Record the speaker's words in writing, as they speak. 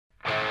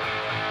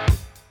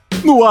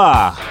No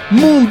ar,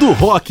 Mundo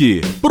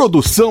Rock.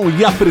 Produção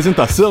e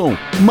apresentação,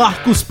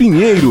 Marcos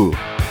Pinheiro.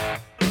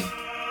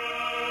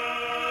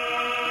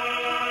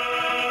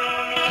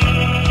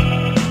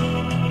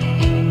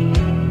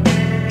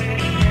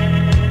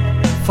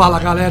 Fala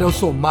galera, eu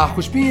sou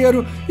Marcos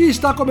Pinheiro e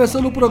está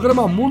começando o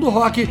programa Mundo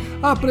Rock,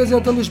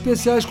 apresentando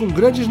especiais com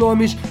grandes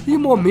nomes e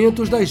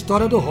momentos da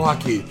história do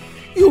rock.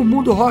 E o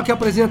Mundo Rock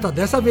apresenta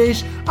dessa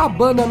vez a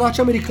banda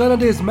norte-americana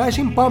The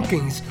Smashing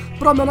Pumpkins,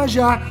 para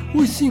homenagear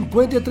os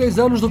 53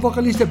 anos do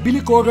vocalista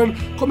Billy Corgan,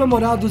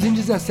 comemorados em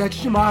 17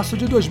 de março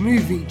de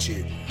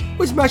 2020.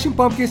 O Smashing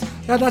Pumpkins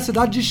é da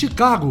cidade de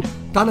Chicago,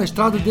 está na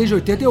estrada desde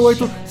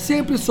 88,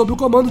 sempre sob o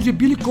comando de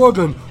Billy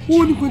Corgan, o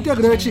único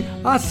integrante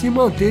a se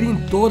manter em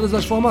todas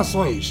as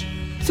formações.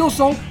 Seu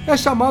som é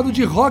chamado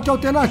de rock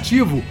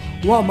alternativo,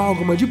 um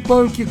amálgama de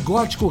punk,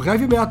 gótico,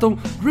 heavy metal,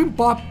 dream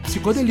pop,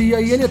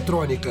 psicodelia e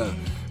eletrônica.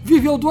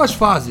 Viveu duas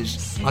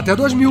fases. Até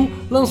 2000,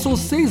 lançou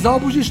 6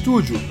 álbuns de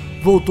estúdio,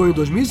 voltou em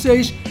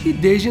 2006 e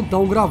desde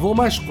então gravou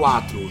mais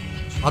 4.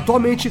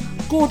 Atualmente,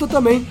 conta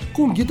também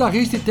com o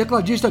guitarrista e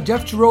tecladista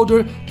Jeff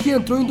Schroeder, que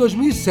entrou em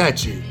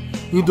 2007.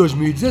 Em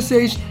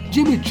 2016,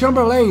 Jimmy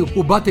Chamberlain,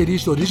 o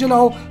baterista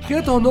original,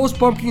 retornou aos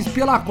Pumpkins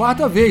pela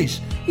 4ª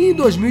vez. E em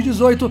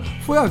 2018,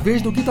 foi a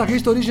vez do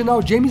guitarrista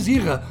original James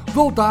Iha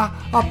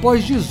voltar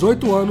após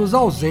 18 anos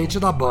ausente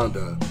da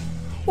banda.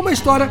 Uma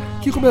história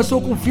que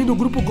começou com o fim do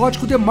grupo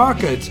gótico The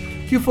Market,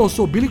 que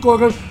forçou Billy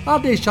Corgan a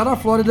deixar a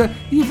Flórida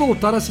e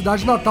voltar à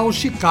cidade natal,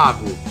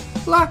 Chicago.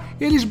 Lá,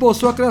 ele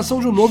esboçou a criação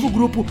de um novo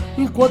grupo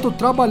enquanto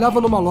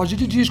trabalhava numa loja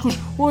de discos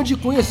onde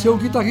conheceu o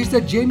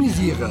guitarrista James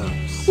Iha.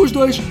 Os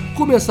dois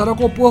começaram a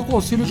compor com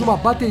auxílio de uma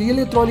bateria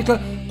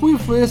eletrônica com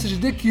influências de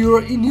The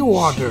Cure e New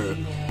Order.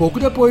 Pouco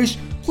depois,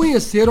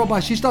 conheceram a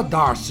baixista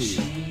Darcy.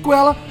 Com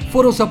ela,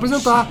 foram se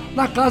apresentar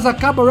na casa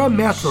Cabaret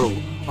Metro.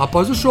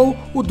 Após o show,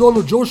 o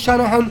dono Joe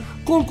Shanahan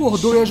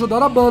concordou em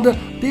ajudar a banda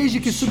desde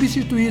que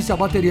substituísse a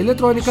bateria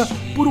eletrônica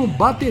por um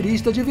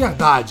baterista de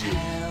verdade.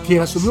 Quem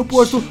assumiu o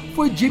posto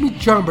foi Jimmy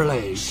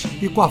Chamberlain.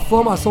 E com a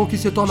formação que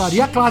se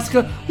tornaria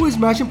clássica, o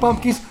Smashing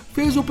Pumpkins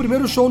fez o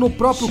primeiro show no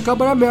próprio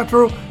Cabaret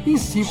Metro em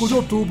 5 de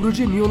outubro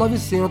de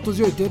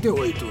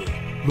 1988.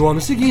 No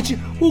ano seguinte,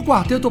 o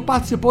quarteto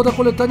participou da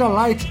coletânea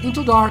Light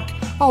into Dark,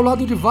 ao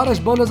lado de várias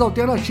bandas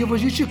alternativas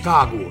de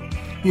Chicago.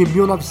 Em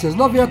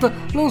 1990,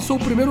 lançou o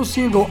primeiro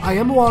single, I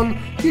Am One,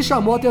 que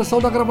chamou a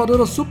atenção da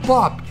gravadora Sub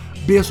Pop,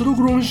 berço do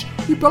grunge,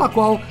 e pela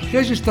qual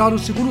registraram o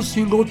segundo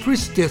single,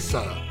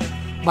 Tristeza.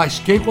 Mas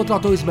quem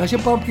contratou o Smashing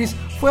Pumpkins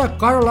foi a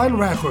Caroline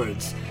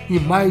Records. Em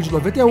maio de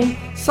 91,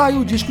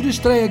 saiu o disco de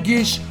estreia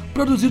Gish,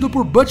 produzido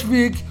por Butch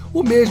Vig,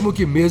 o mesmo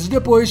que meses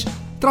depois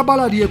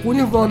trabalharia com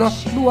Nirvana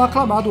no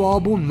aclamado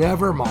álbum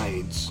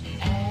Nevermind.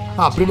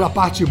 Abrindo a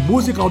parte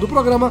musical do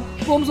programa,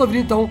 vamos ouvir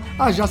então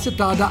a já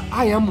citada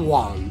I Am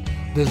One.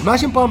 The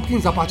Smashing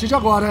Pumpkins a partir de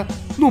agora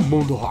no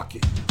Mundo Rock.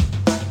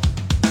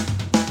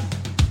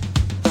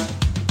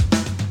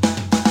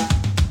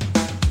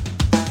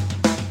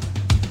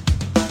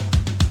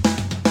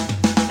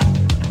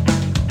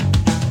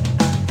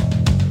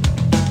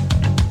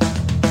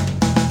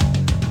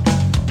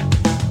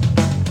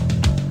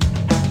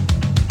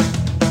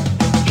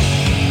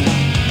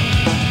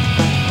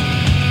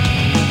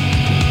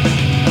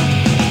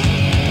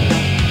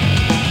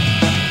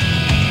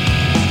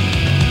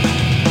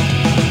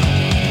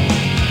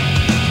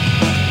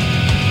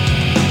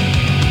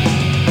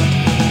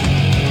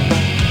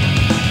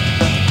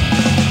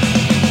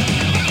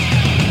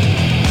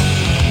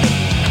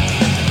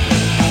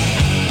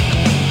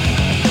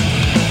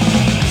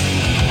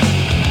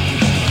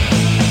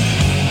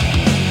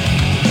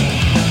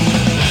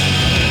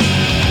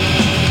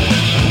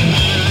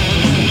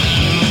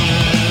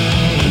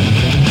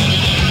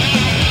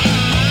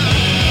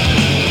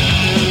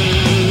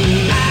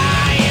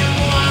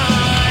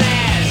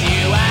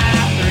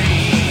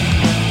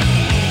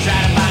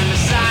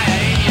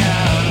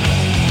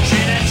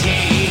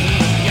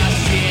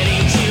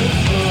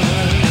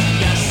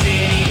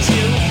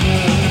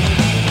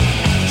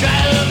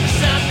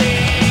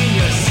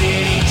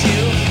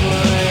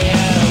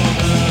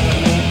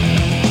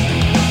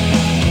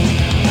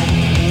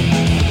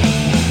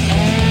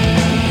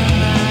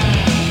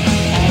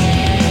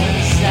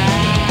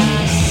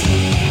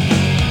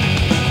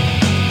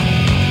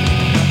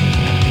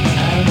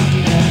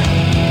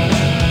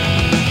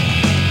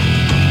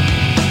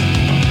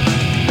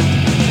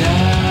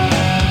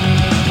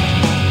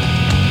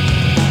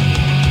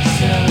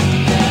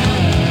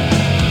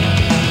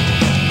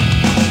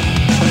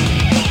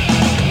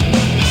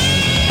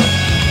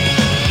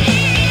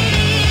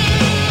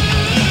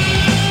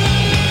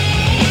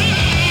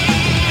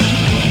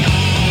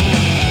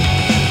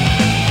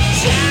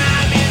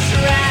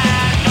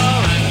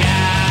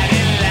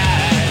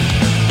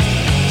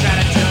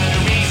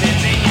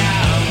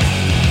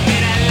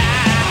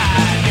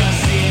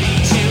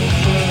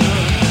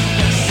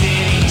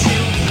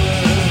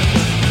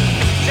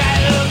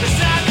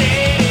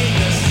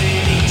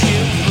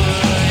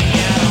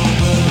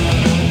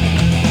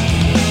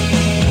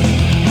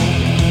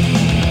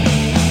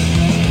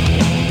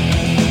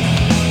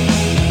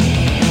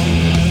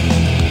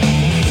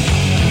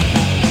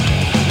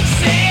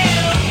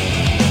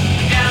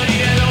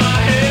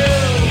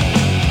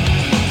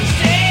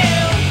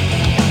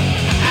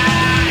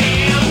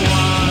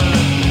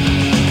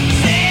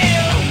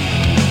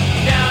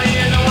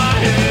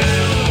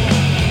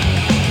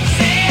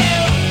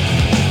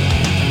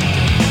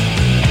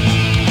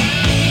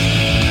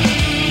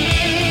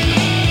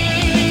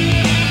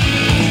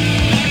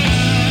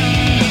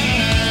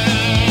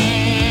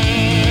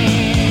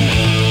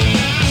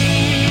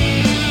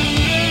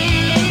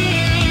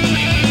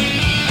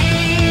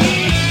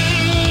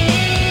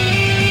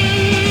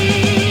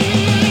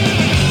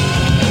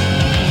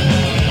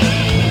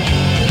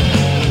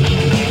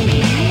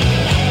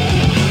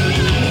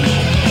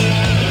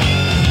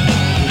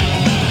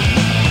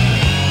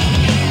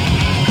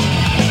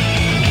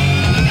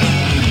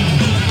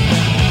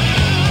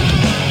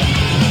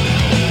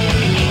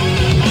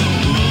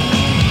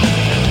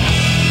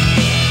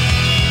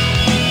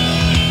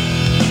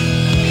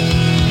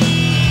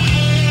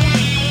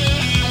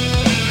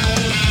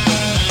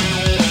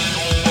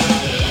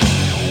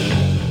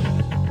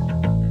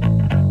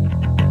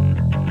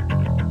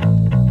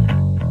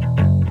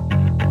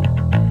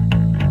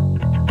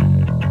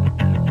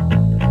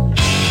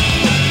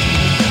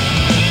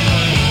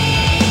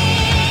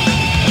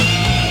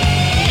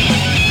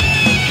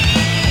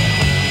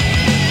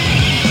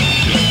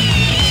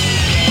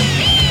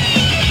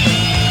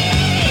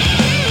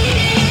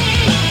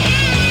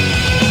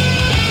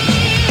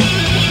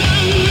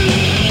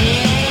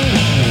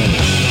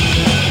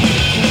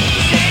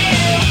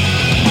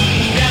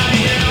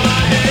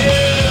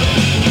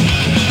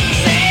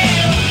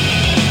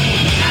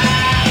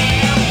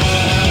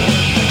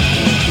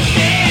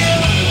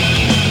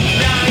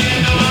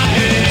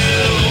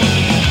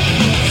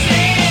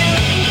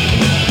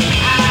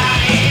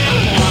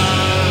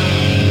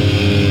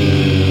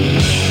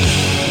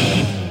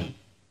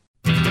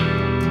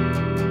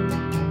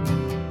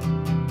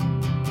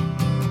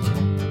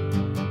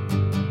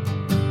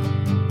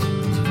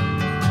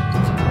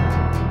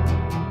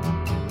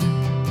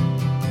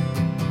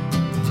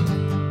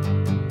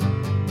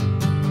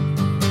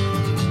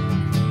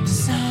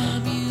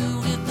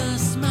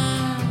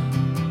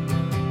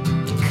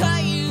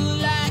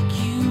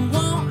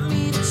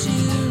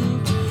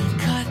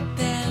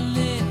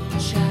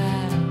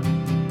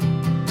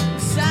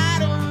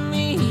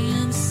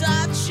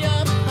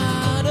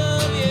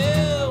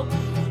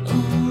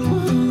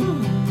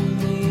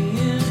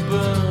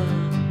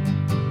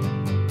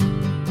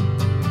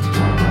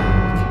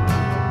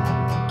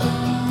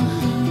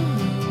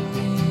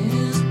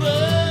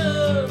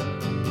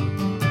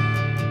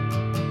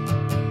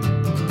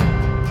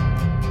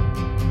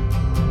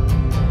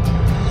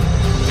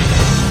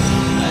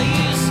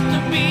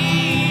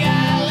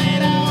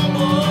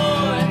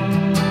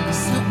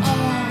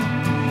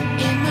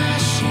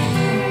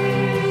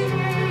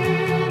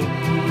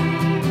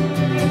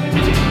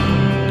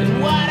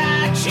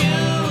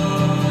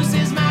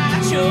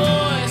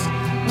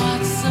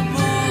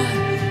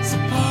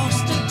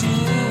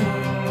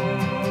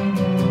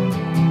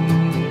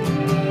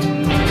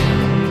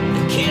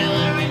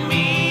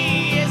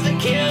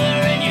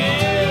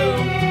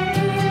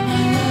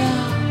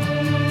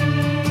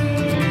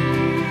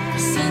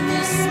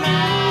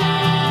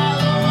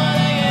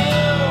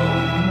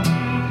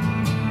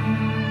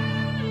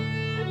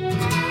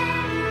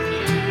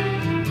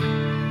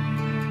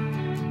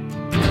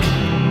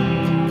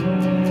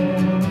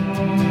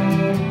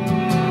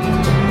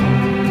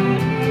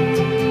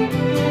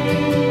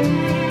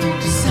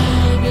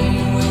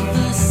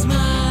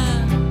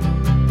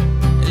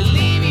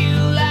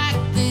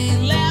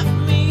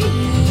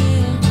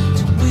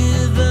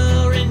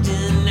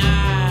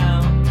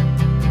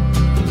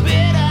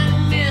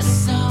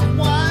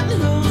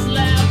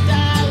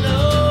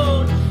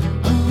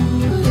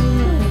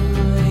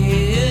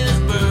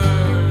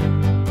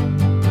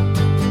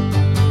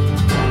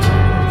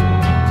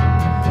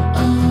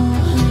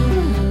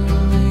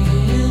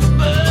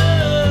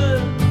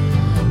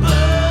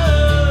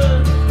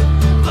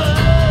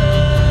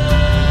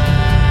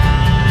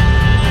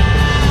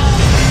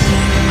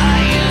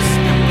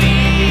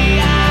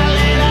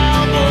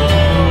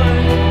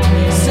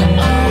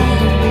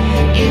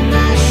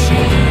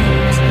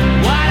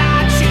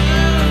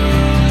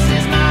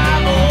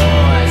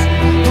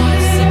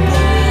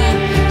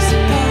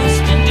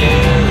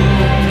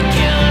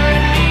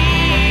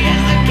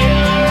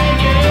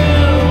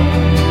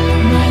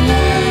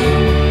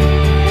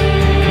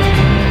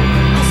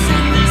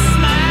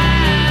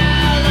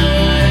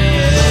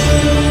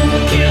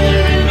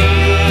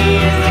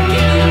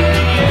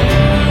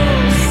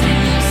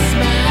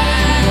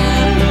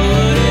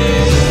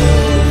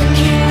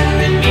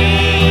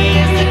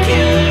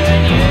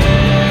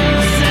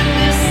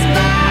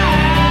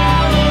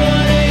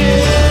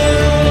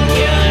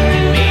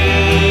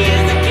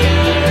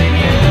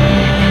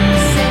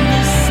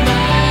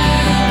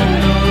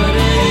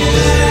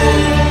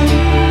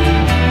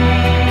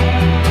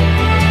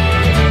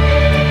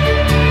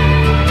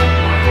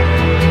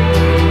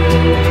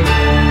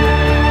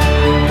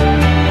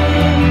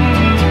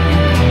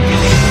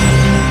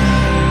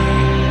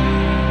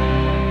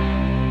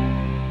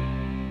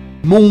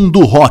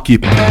 Mundo Rock.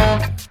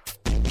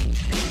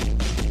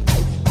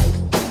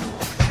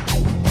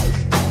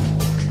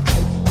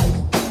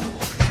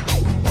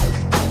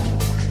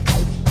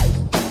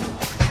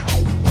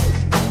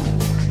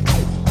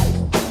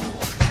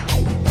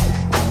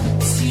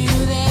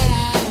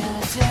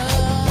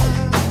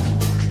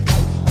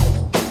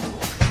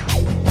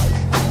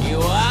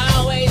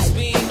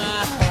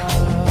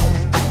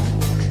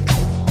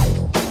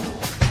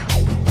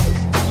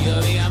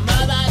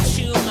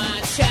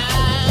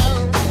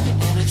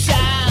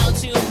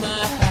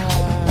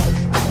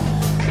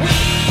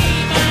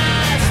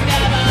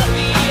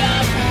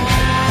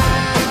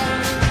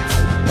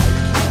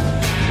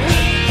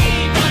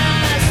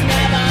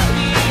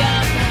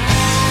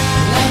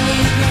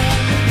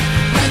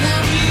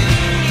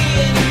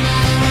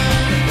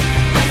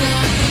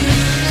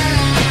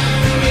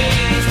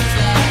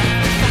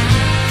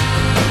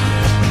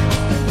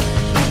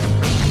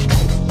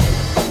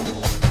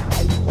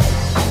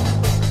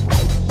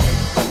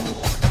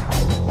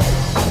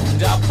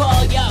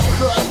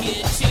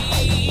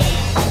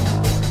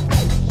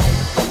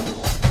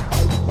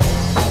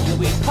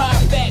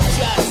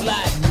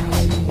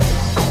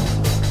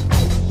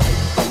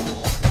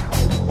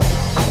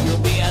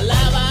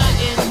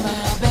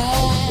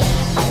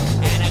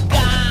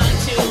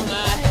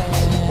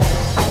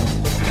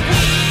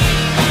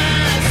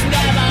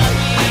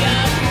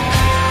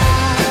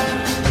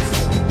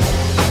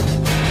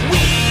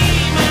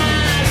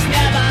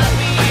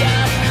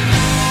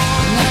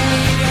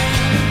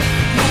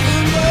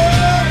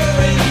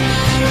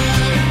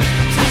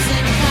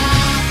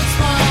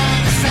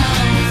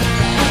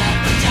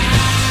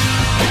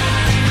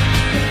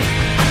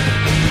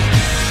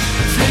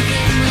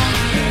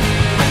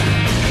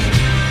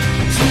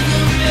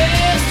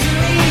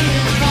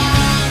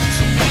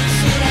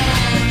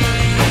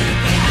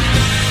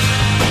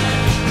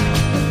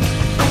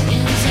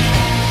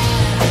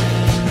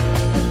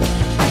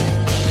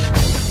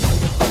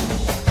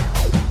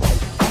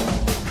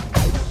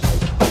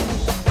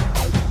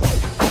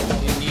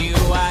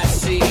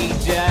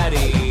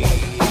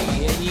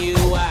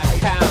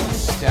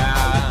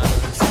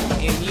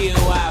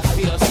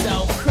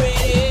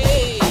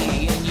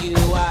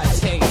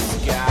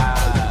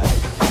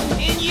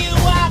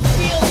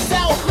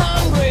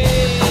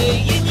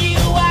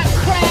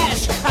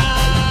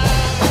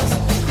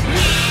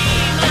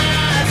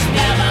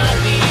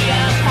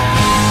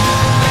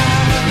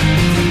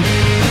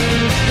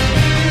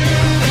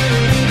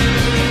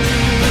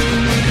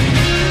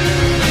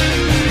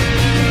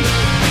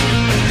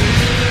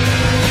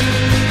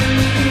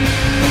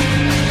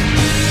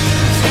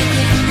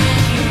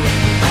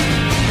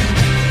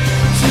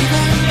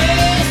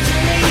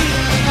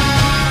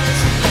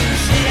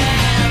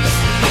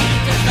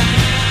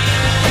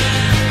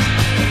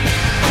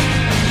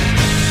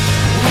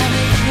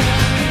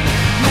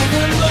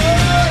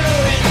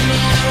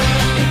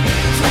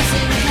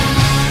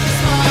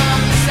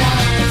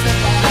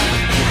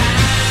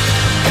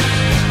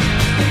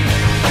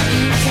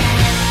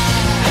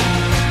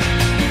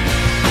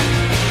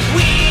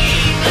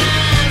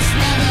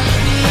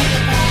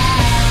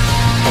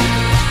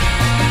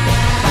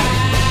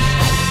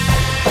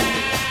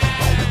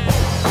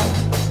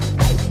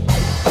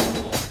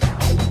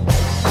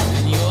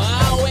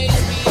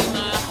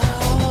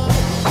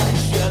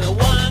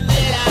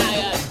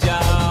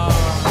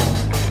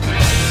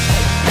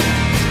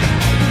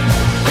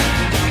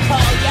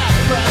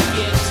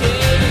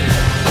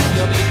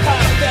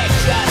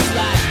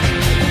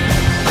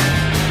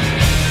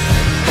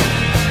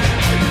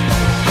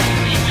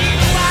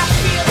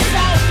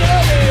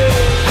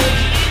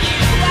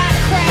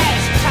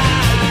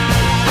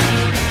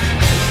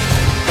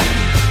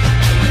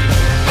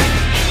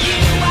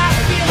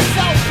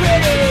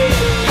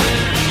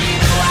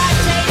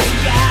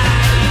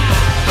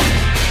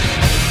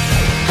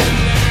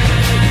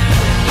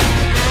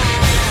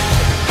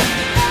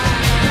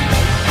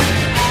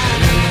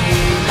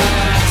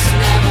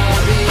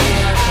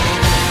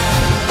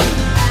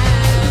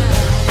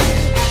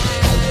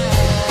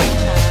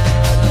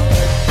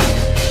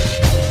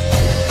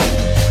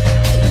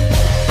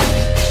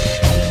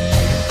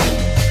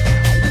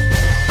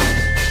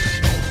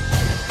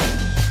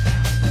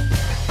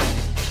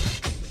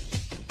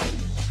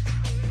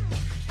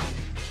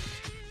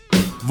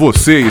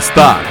 Você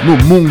está no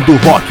Mundo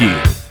Rock.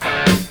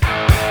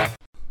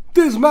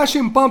 The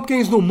Smashing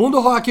Pumpkins no Mundo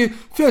Rock.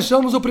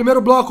 Fechamos o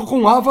primeiro bloco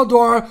com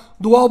Avador,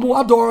 do álbum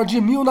Adore,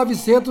 de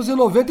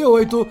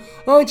 1998.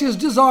 Antes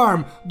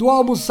Disarm, do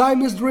álbum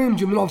Siamese Dream,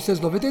 de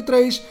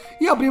 1993.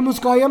 E abrimos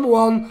com I Am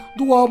One,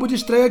 do álbum de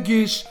estreia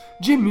Gish,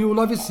 de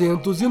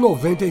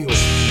 1991.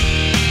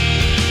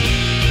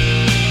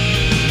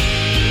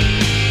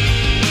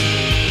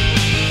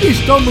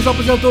 Estamos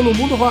apresentando o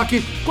Mundo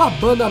Rock com a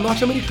banda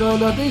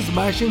norte-americana The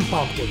Smashing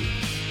Pumpkins.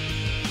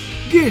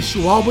 Gish,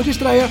 o álbum de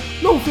estreia,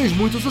 não fez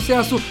muito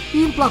sucesso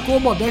e emplacou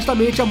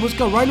modestamente a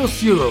música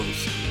Rhinoceros.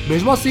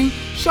 Mesmo assim,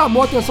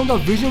 chamou a atenção da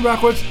Virgin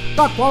Records,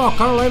 da qual a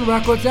Caroline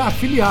Records é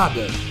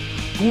afiliada.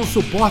 Com um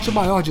suporte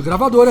maior de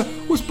gravadora,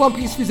 os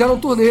Pumpkins fizeram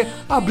turnê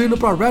abrindo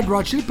para Red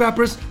Hot Chili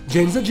Peppers,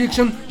 Jane's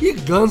Addiction e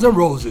Guns N'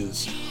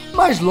 Roses.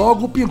 Mas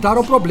logo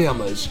pintaram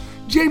problemas.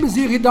 James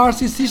e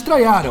Darcy se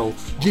estranharam,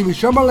 Jimmy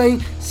Chamberlain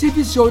se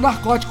viciou em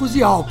narcóticos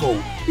e álcool,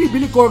 e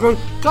Billy Corgan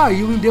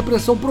caiu em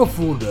depressão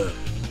profunda.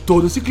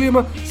 Todo esse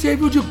clima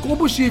serviu de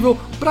combustível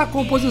para a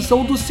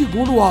composição do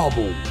segundo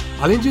álbum.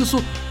 Além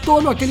disso,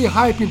 todo aquele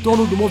hype em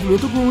torno do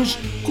movimento grunge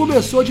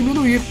começou a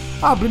diminuir,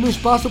 abrindo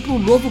espaço para um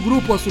novo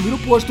grupo assumir o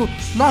posto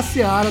na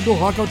seara do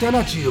rock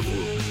alternativo.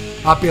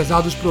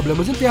 Apesar dos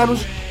problemas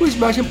internos, o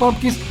Smashing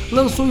Pumpkins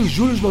lançou em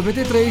julho de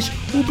 93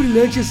 o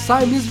brilhante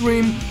Siamese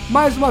Dream,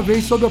 mais uma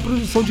vez sob a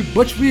produção de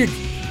Butch Vig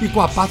e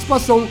com a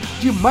participação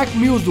de Mike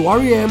Mills do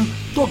R.E.M.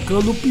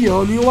 tocando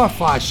piano em uma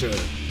faixa.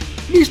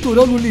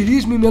 Misturando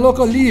lirismo e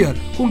melancolia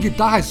com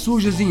guitarras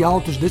sujas em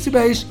altos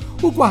decibéis,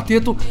 o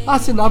quarteto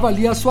assinava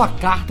ali a sua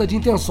carta de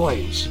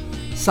intenções.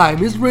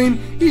 Siamese Dream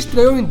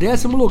estreou em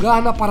 10º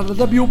lugar na parada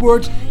da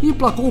Billboard e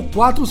emplacou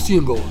 4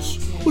 singles.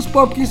 Os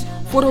Pumpkins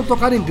foram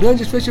tocar em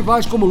grandes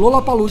festivais como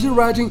Lollapalooza e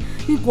Reading,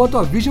 enquanto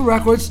a Virgin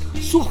Records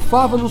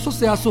surfava no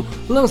sucesso,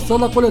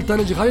 lançando a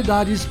coletânea de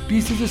raridades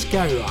Pieces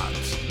Scary Art.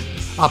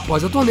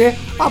 Após a turnê,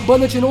 a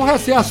banda tirou um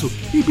recesso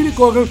e Billy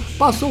Corgan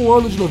passou o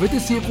ano de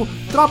 95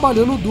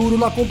 trabalhando duro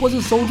na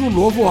composição de um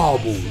novo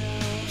álbum.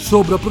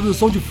 Sob a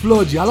produção de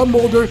Flood e Alan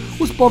Moulder,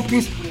 os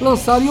Pumpkins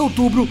lançaram em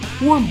outubro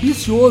um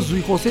ambicioso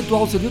e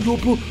conceitual CD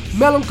duplo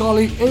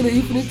Melancholy and the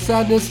Infinite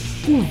Sadness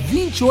com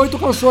 28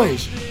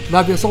 canções.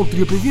 Na versão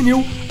tripla em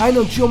vinil,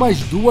 ainda tinham mais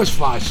 2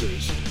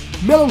 faixas.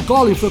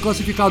 Melancholy foi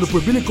classificado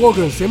por Billy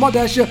Corgan, sem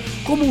modéstia,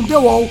 como um The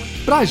Wall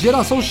para a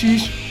geração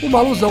X, uma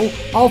alusão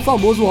ao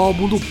famoso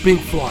álbum do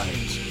Pink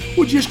Floyd.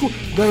 O disco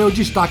ganhou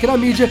destaque na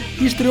mídia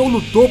e estreou no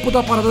topo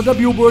da parada da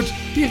Billboard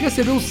e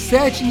recebeu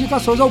 7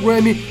 indicações ao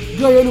Grammy,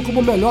 ganhando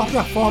como melhor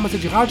performance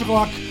de hard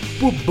rock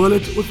por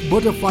Bullet with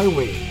Butterfly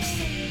Wings.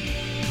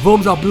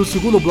 Vamos abrir o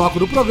segundo bloco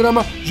do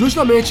programa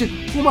justamente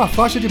com uma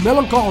faixa de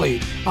Melancholy,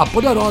 a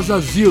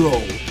poderosa Zero.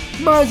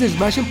 Mais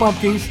Smashing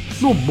Pumpkins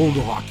no Mundo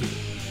Rock.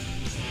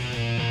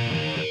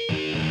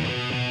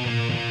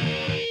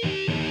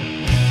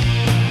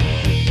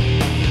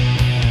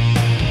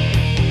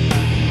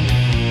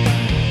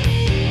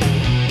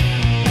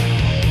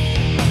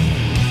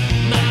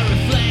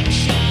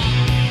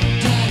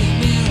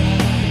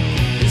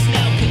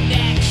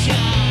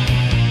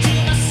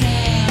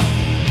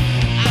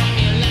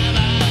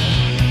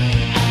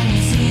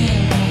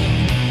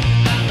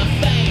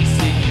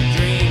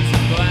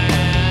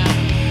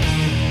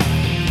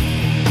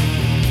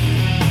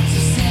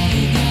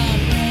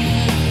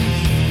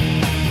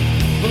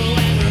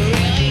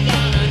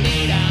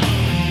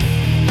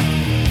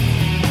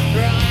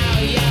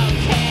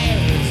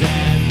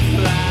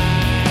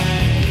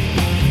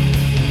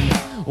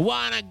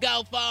 Wanna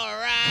go for a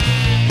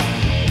ride?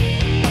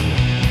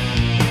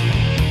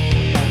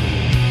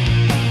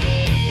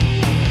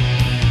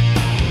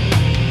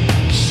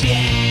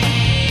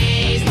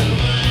 She's the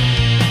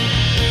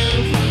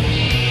one for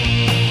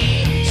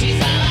me. She's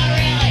all I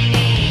really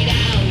need.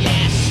 Oh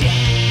yeah,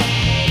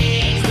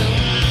 she's the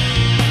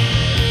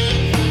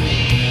one for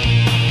me.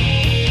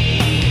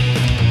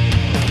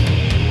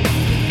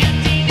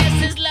 Emptiness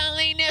is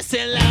loneliness,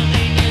 and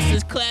loneliness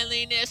is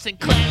cleanliness, and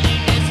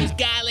cleanliness is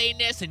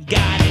godliness, and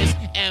God is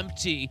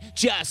empty,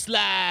 just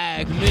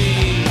like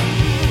me.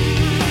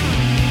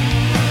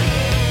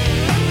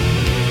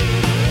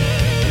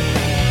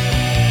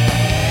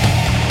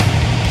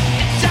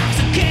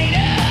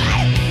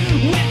 Intoxicated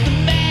with the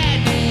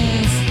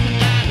madness,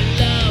 I'm in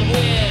love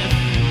with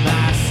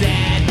my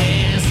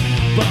sadness.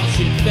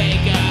 Bullshit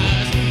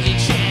fakers,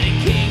 enchanted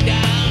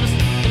kingdoms,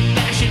 and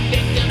fashion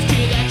victims to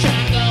the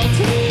jungle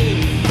too.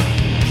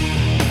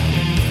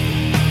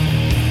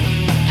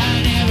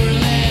 I never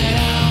let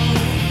on.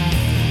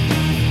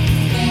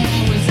 I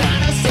was on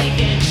a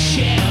sinking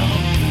shell.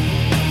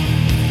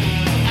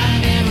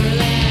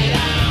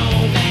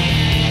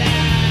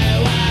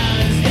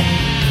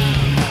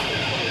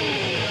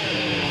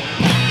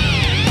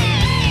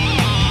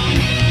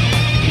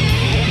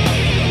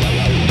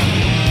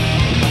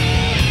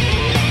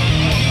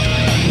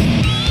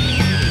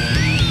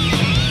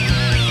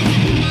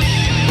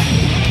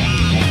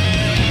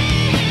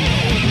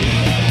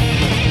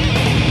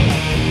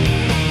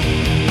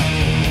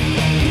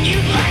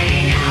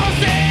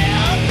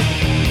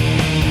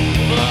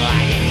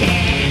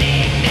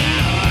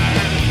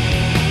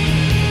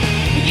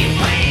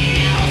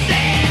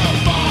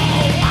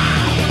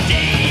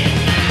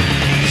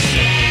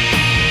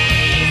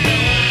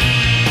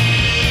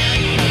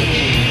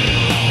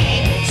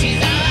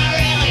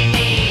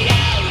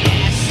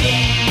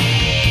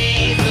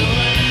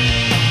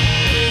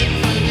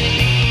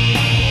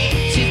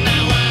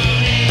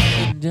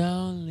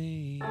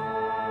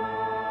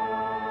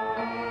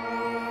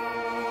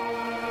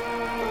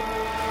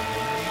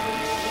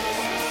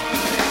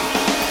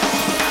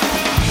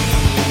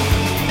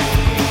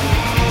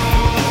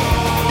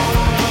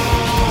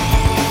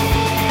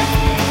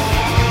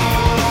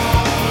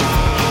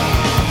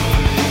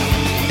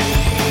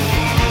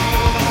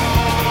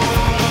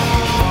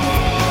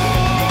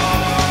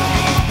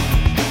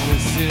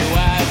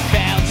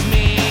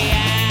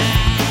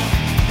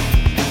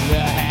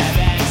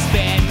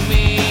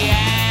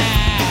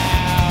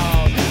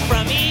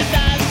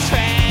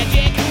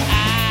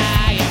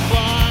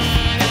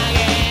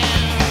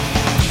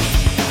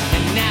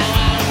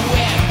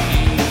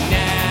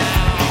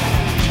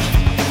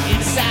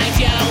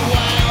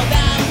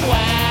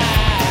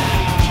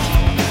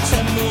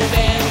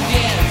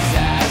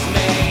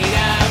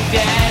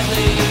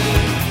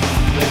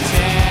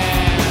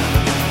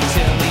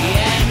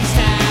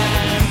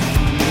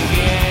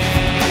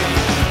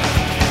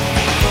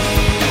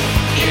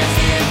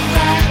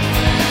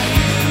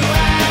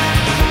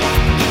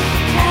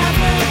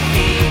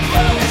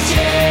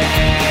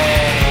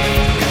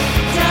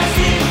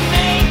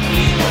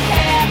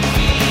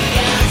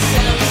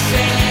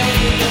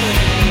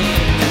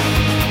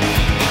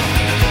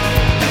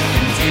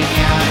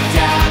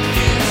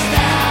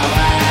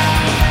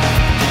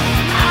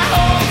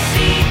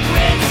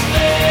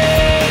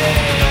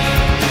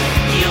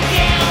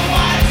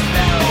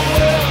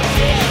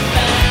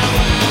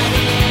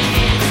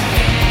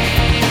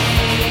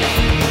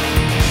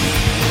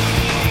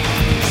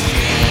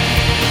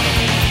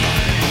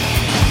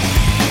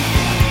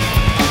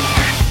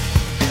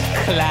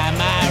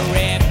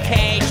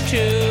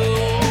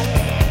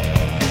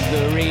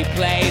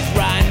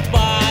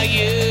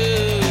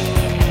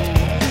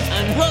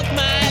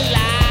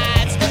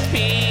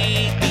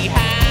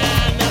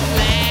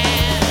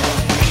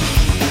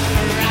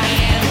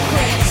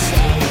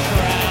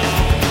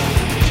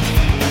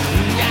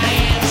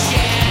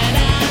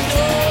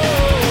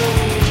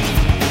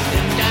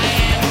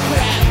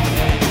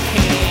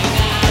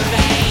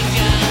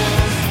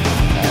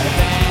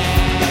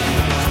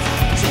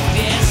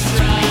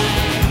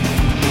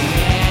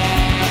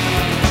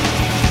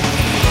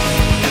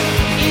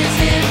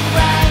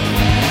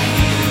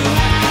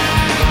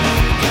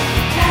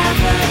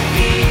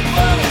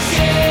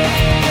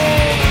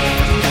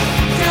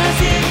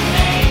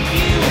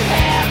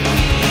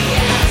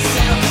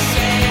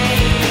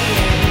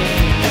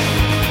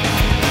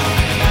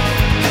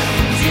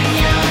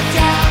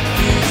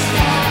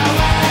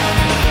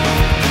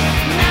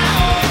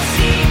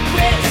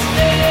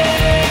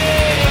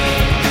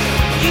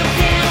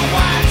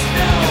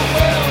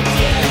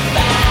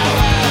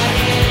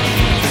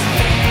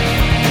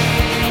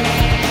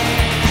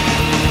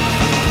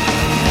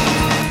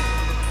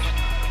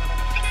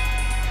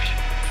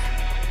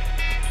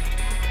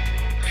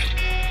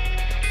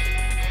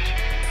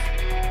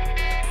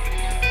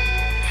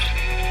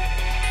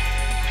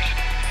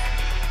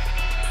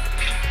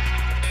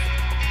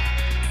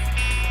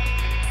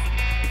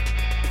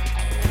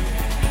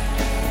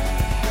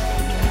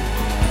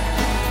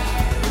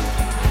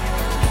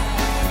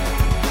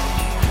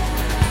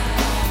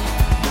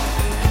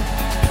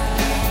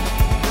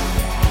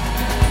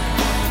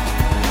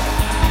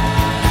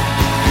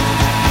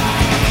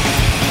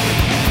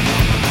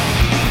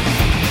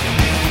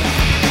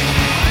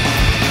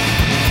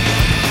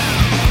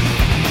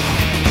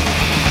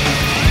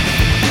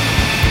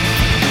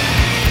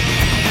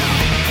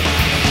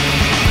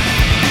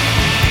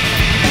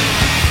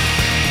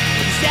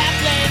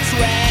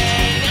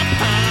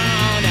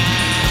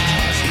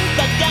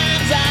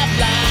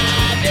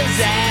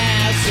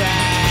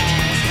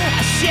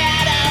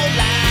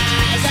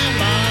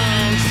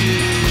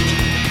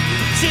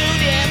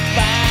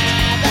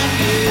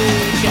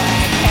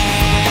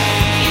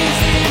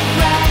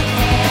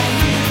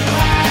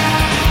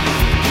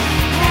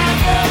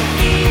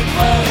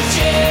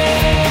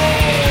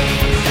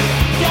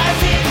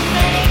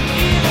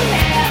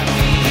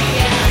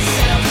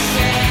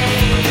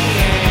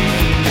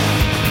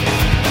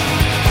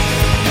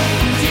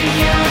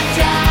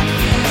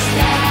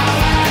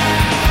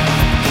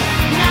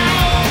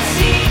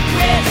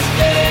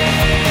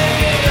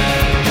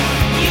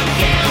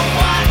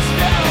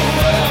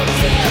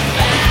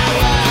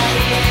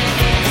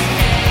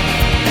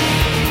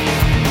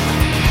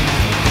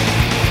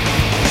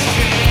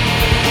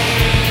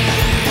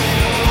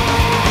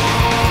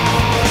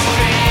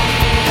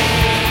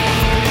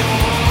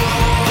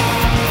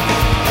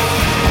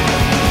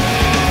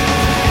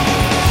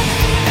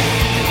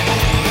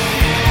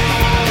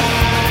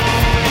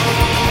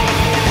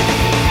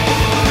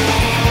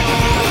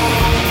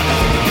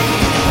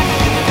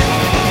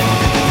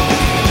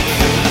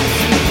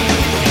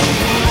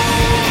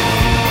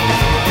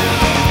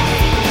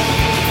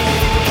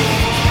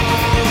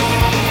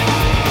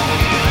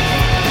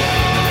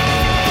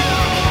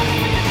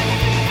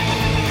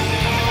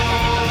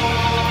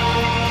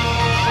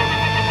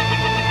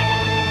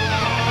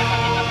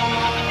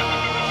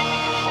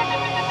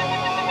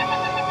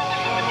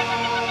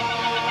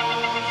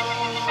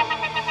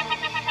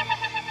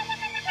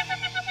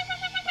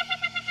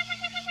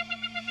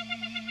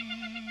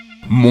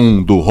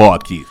 Mundo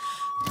Rock.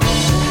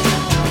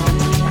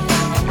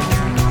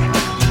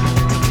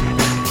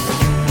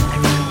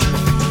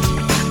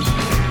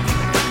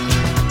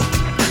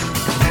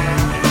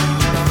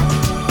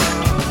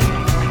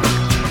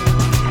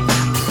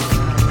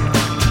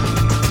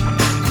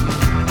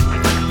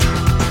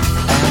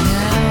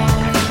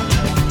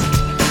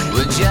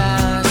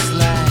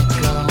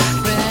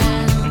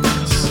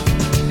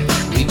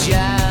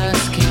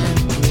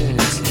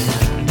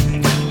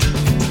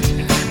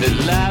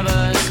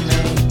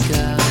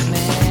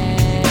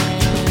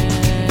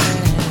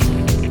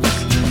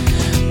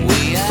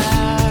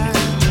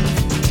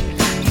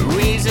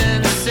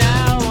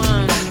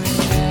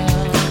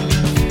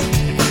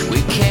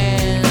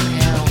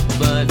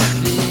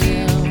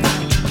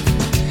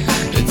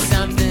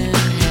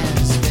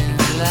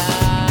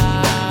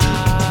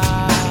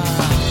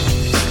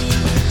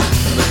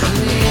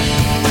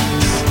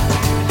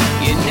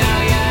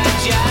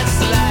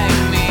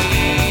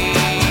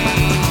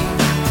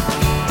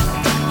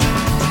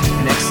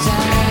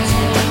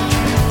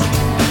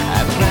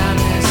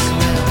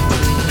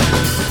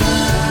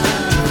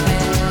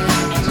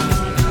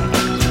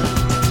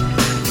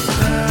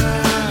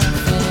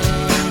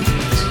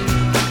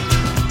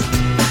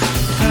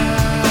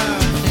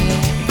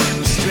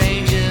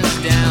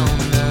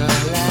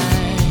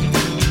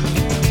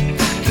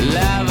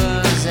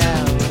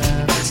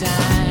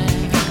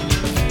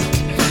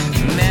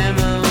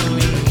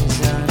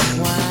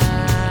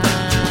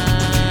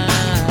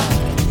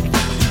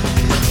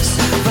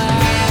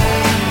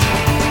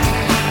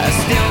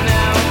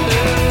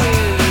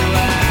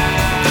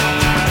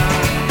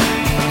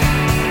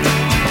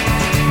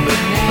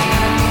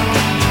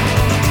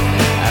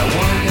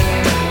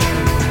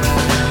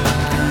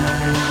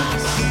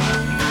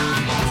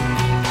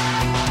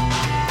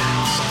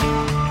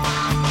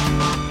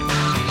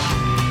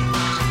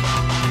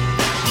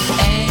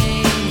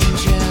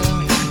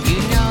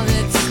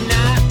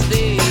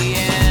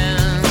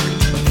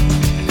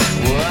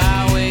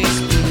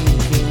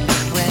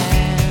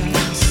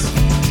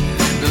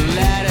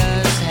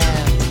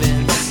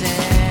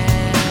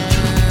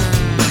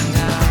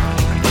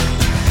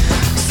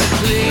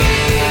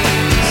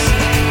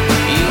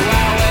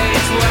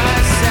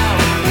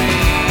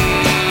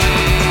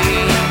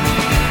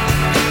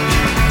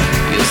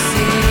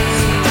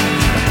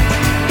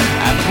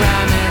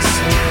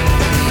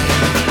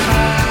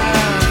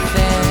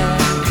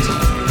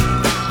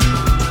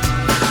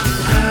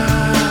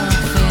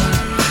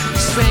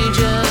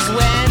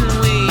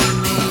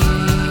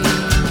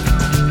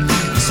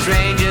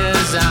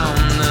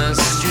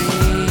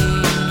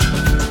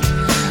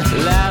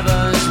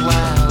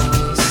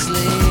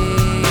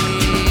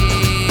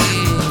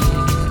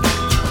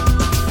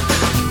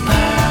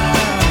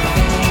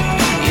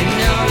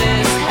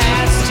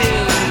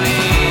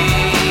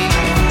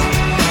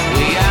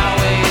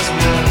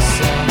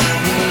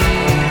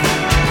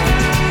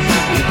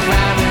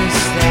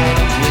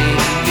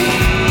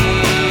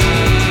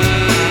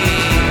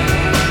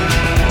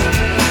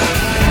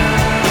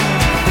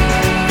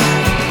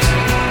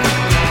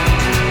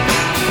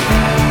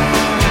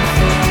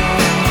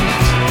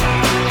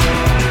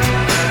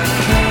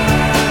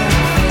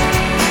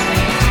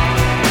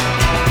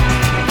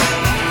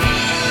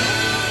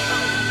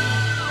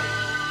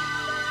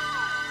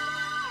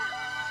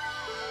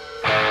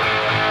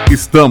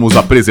 Estamos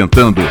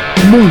apresentando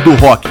Mundo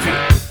Rock.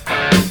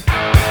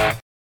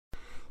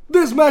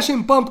 The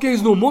Smashing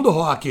Pumpkins no Mundo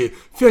Rock.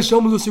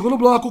 Fechamos o segundo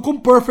bloco com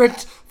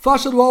Perfect,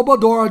 faixa do álbum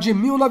Adore de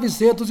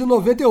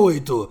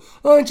 1998.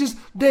 Antes,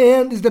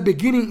 The End is the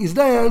Beginning is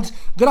the End,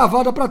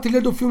 gravada para a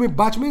trilha do filme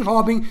Batman e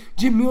Robin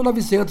de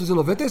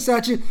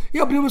 1997. E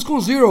abrimos com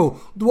Zero,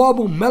 do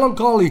álbum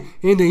Melancholy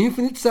and the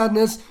Infinite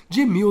Sadness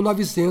de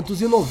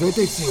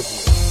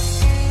 1995.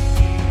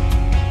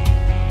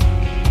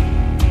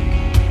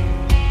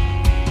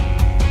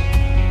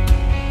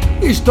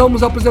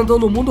 Estamos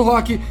apresentando o Mundo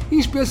Rock, em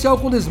especial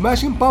com The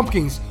Smashing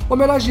Pumpkins,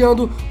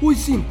 homenageando os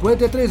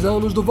 53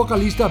 anos do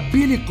vocalista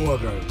Billy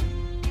Corgan.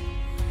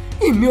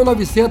 Em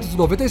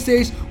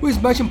 1996, o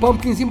Smashing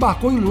Pumpkins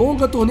embarcou em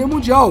longa turnê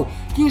mundial,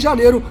 que em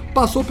janeiro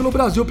passou pelo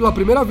Brasil pela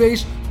primeira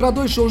vez para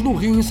 2 shows no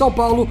Rio e em São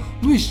Paulo,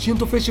 no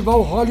extinto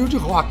festival Hollywood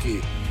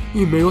Rock.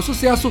 Em meio ao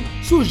sucesso,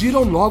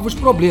 surgiram novos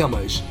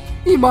problemas.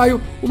 Em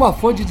maio, uma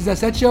fã de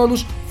 17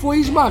 anos foi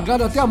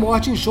esmagada até a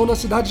morte em show na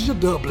cidade de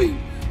Dublin.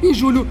 Em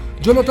julho,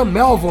 Jonathan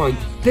Melvoin,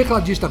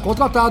 tecladista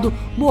contratado,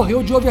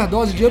 morreu de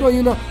overdose de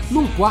heroína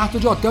num quarto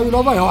de hotel em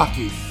Nova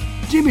York.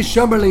 Jimmy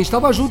Chamberlain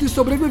estava junto e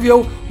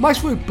sobreviveu, mas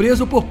foi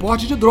preso por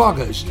porte de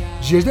drogas.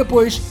 Dias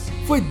depois,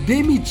 foi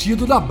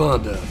demitido da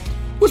banda.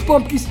 Os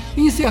Pumpkins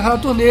encerraram a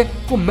turnê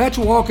com Matt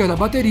Walker na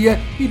bateria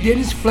e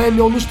Dennis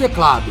Flamel nos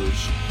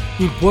teclados.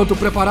 Enquanto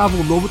preparavam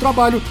um novo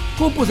trabalho,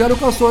 compuseram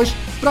canções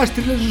para as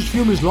trilhas dos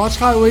filmes Lost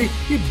Highway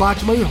e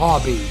Batman e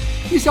Robin.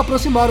 E se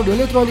aproximaram da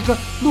eletrônica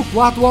no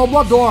quarto álbum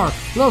Adore,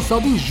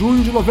 lançado em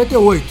junho de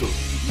 98.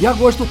 Em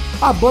agosto,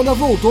 a banda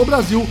voltou ao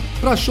Brasil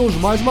para shows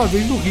mais uma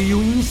vez no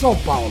Rio e em São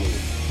Paulo.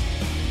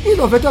 Em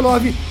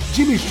 99,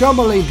 Jimmy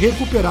Chamberlain,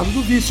 recuperado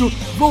do vício,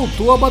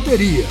 voltou à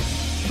bateria.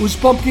 Os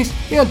Pumpkins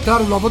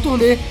entraram em nova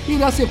turnê e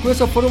na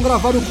sequência foram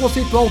gravar o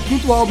conceitual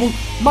quinto álbum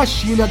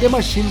Machina The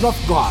Machines of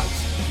God.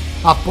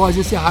 Após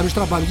encerrar os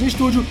trabalhos em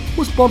estúdio,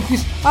 os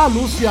Pumpkins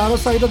anunciaram a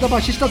saída da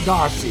baixista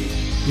Darcy.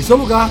 Em seu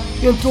lugar,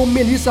 entrou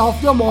Melissa Auf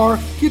der Moor,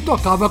 que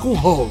tocava com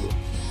Hole.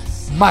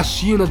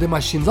 Machina The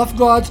Machines of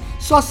God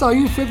só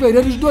saiu em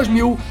fevereiro de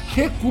 2000,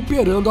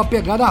 recuperando a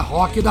pegada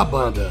rock da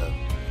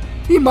banda.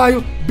 Em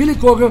maio, Billy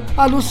Corgan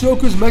anunciou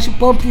que o Smashing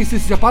Pumpkins se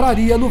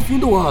separaria no fim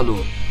do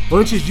ano.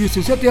 Antes disso,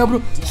 em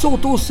setembro,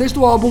 soltou o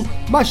sexto álbum,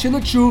 Machina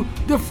 2,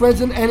 The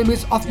Friends and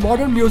Enemies of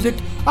Modern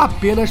Music,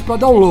 apenas para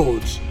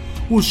download.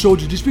 O show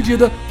de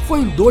despedida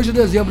foi em 2 de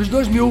dezembro de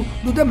 2000,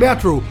 no The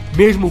Metro,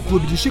 mesmo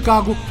clube de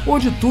Chicago,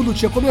 onde tudo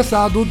tinha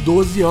começado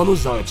 12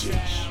 anos antes.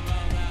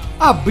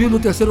 Abrindo o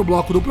terceiro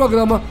bloco do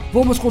programa,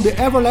 vamos com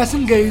The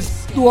Everlasting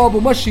Gaze, do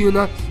álbum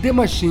Machina, The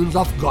Machines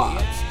of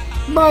God.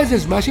 Mais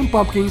Smashing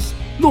Pumpkins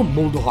no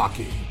Mundo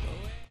Rock.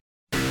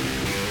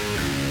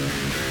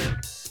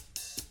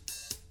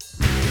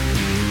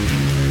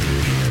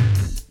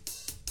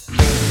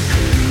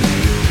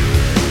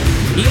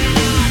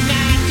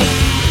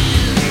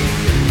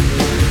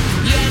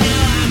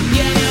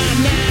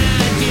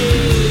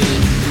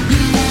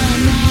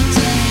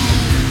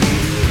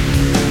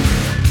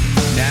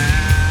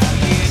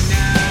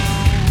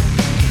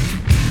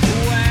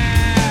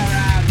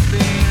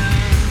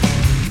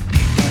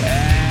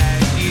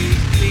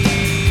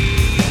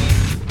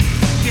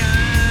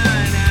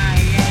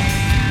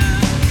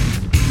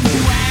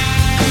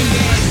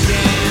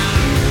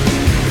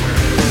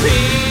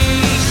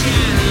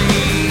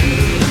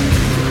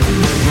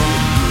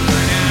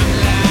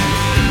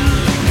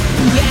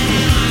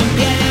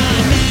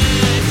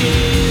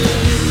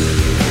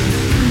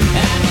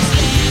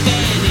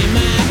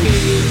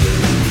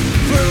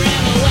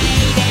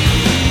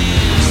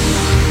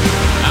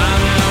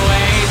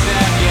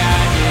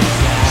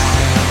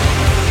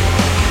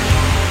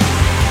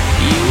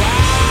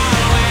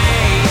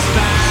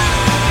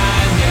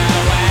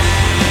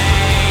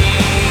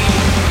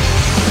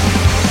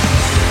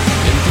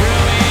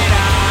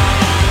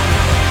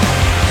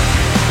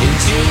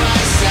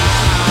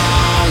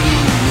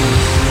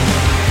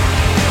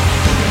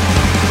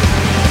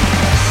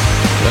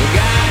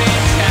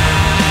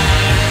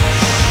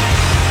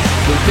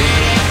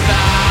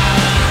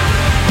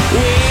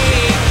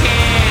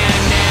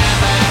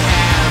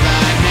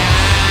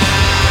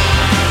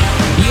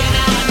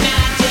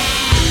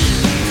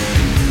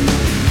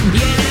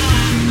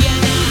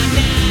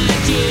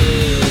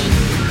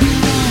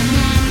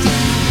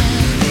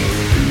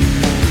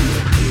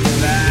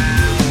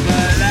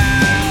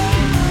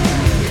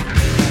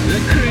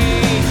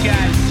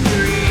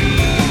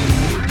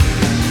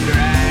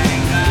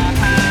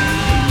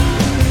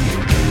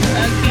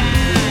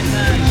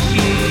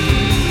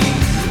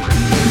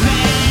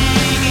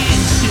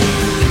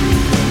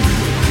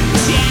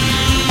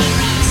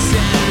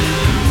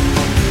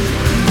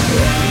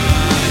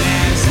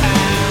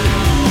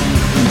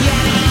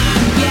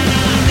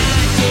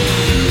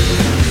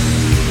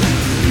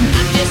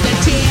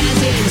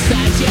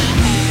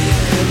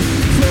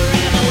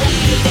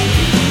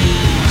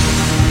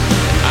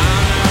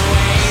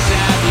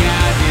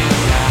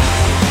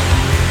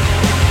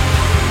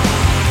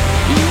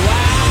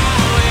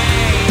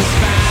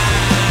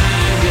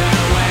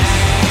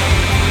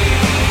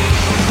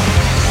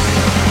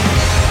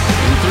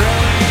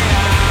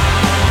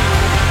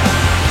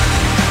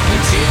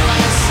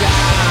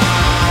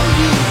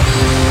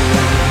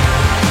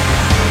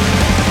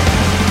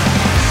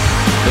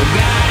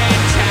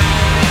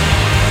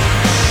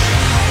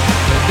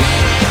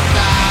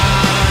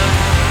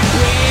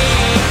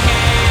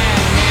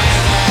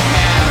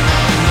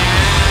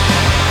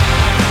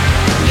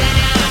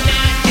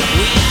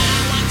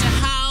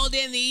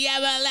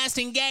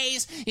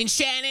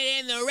 enchanted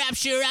in the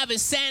rapture of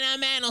his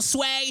sentimental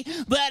sway.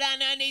 But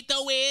underneath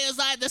the wheels,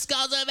 like the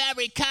skulls of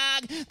every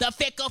cog, the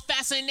fickle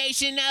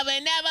fascination of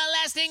an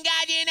everlasting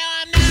God. You know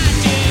I'm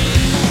not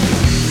doomed.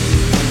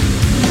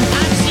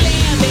 I'm just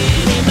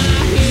living in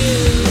my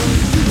hood,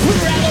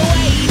 forever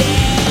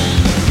waiting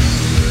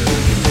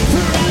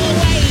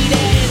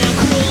in a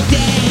cruel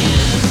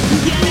death.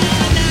 You know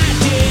I'm not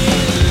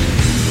doomed.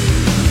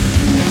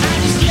 I'm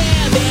just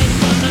living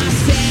for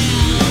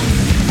myself,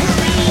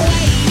 forever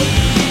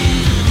waiting.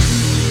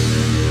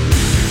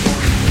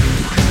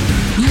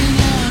 You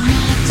know I'm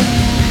not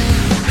dead.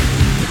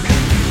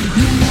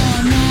 You know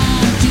I'm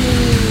not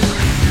doomed.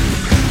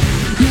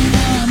 You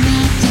know I'm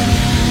not dead.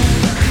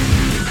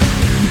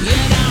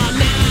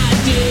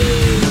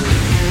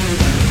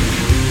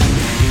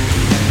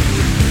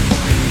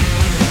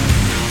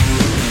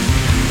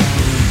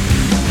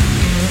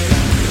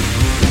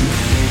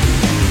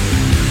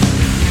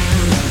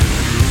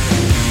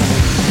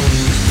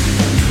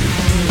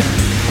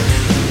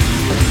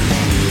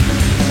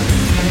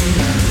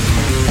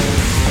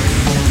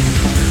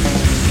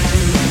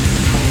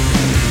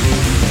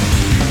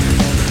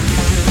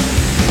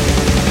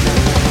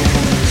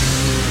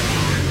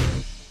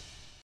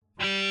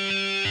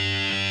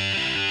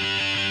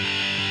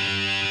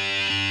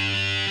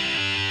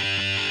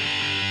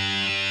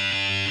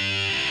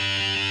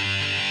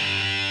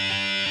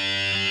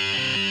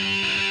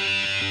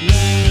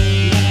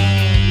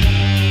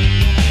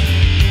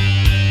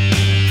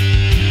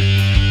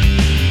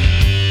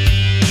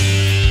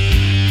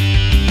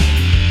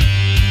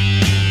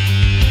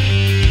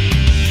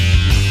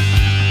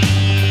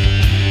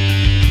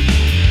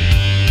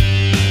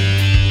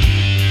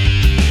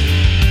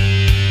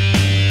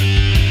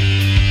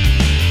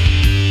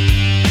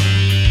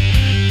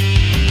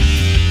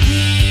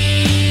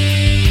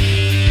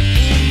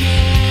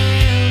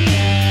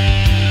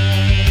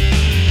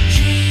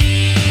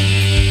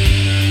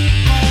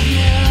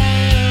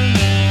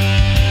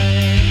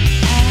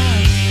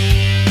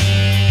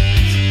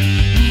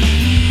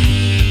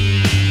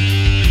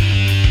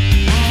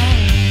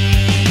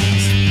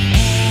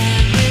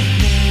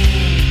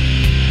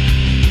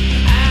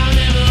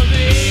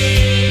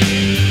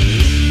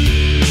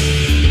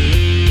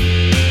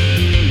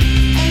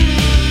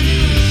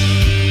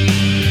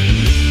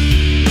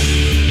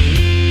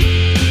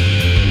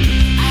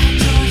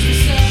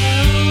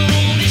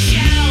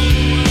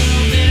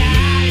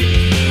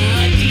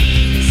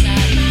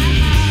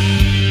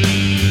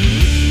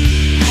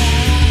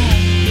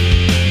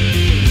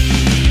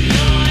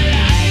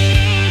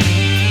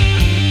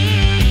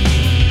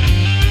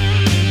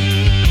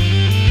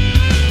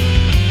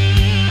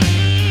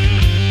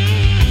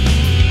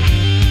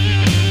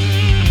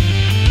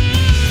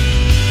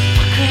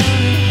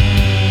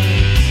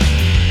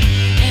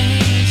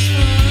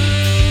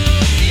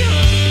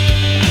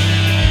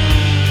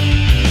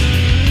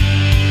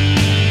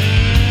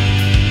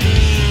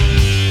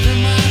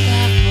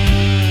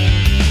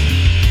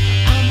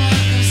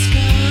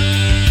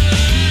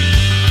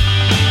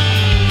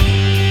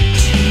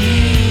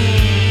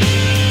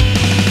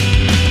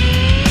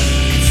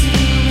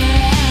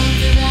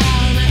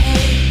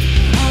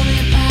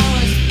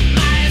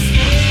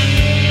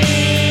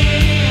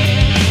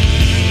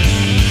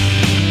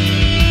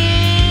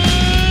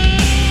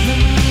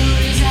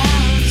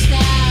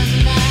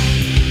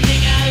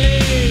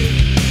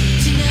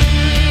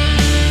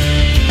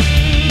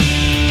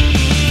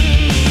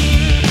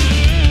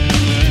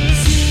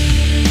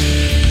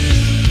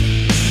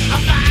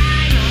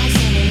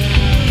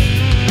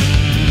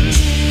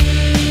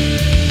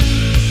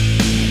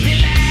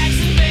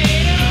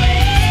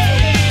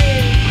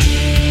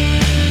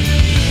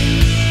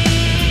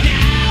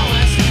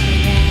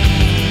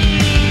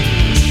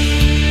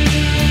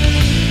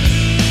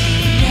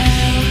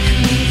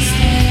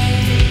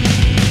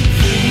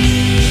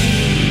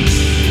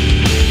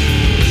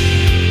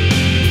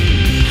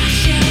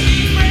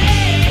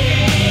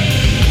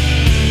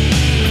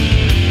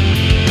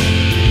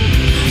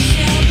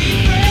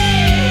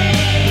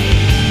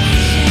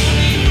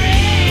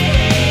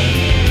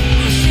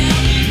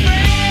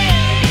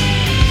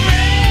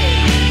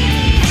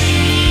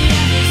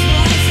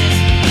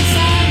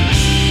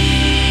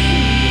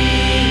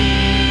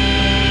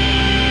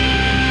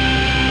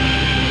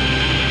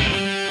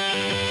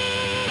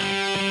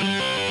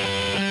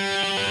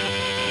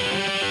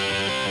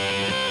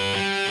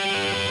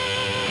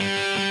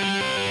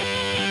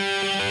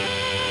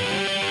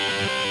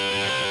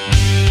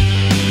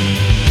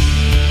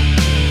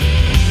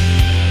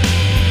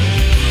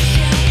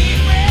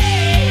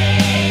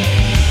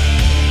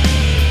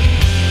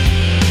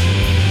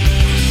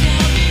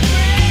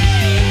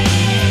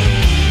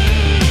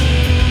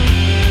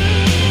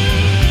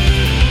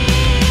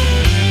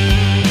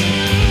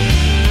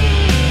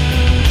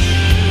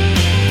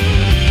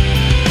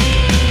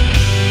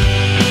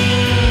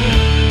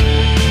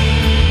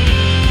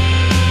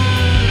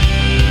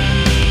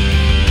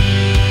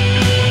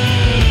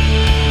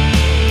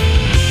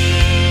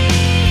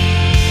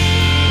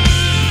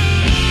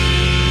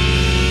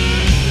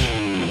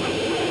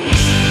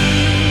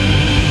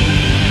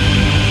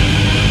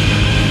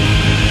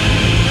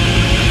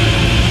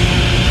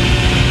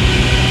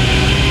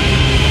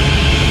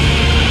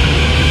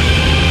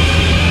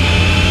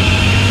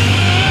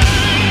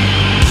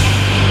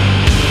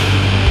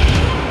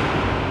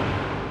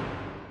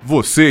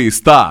 Você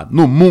está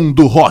no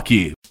Mundo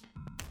Rock.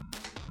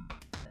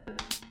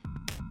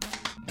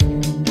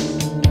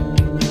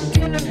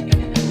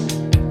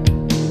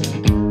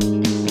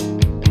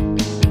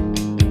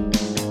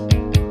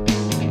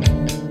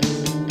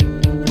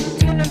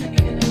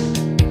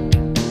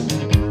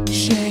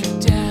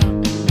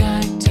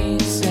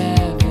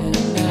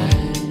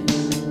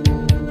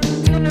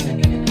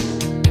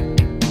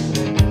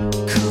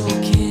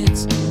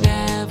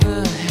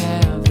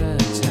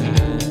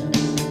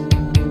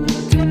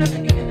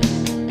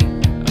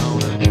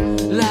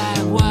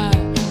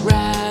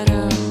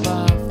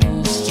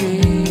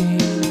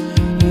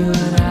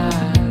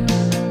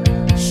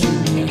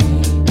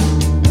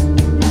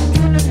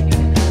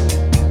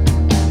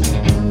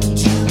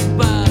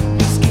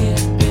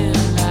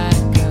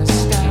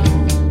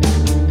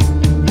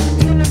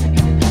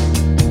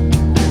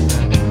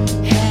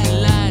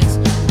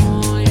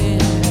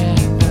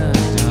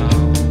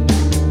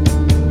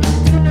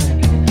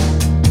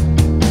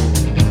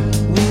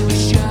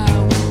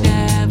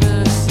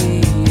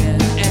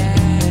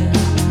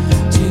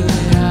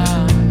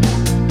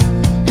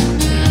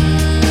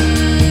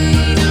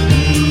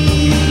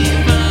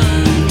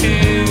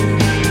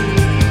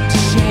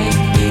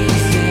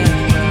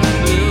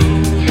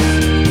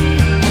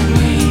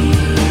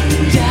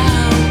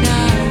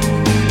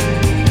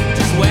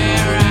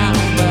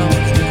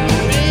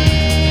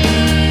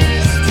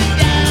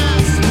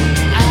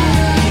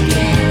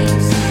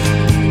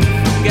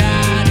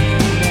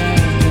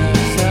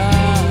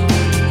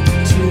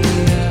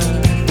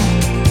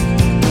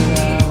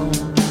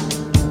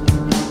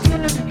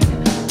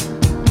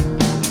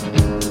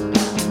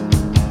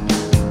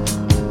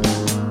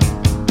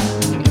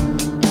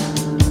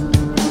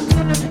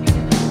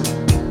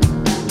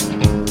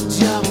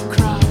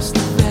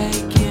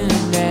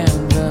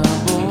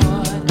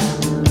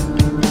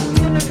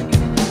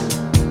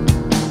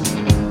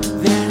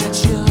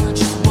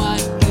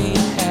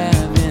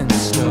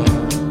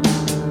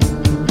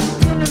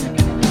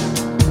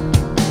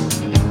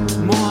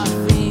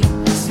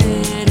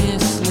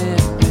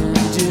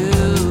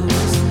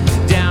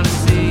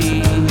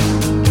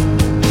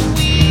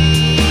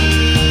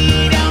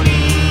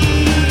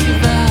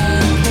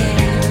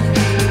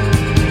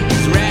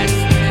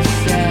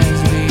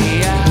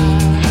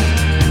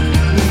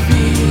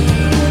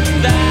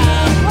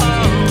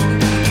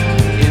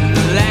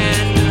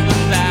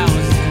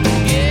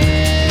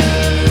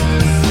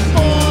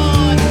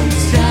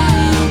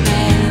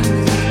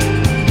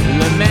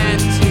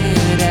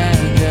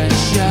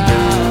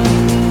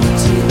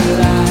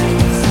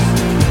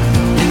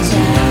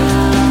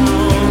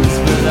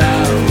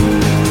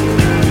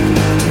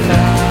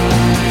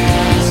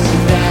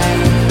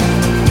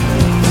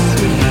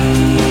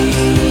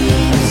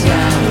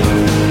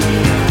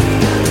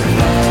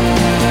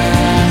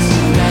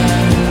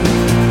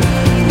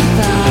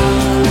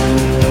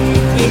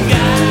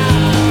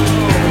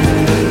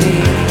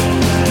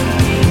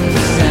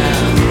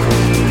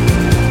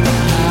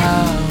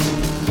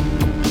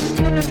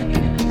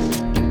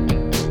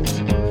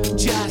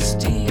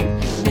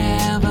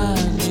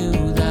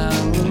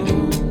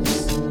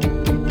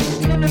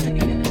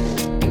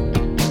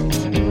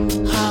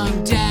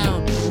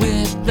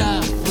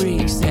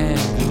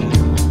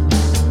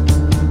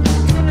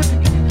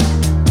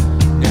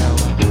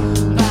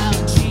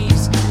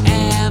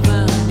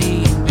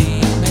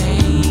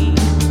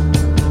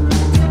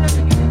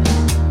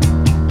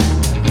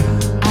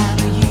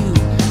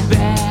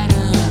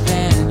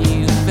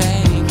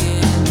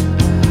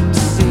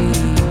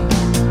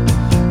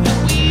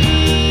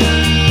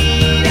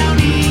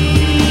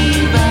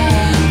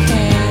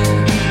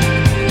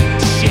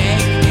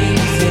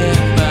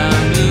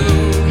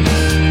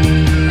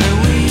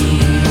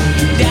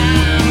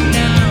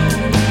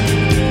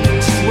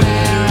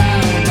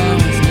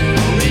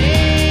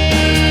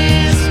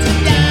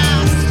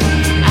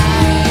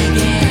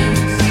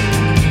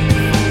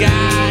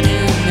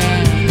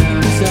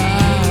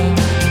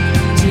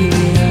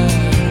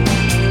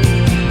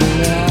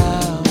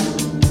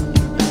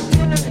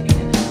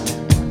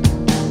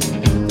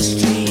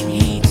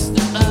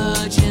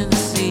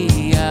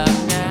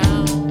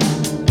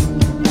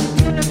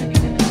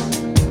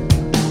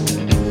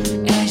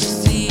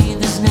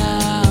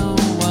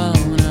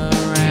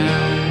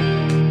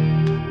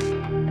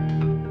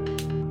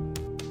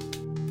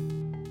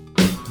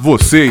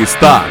 Você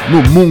está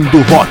no Mundo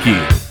Rock.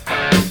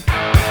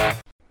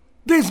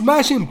 The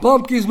Smashing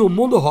Pumpkins no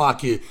Mundo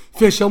Rock.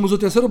 Fechamos o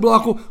terceiro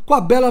bloco com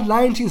a bela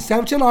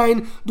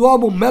 1979 do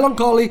álbum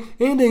Melancholy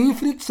and the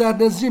Infinite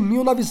Sadness de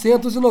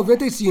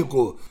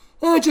 1995.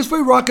 Antes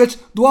foi Rocket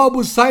do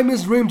álbum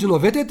Siamese Dream de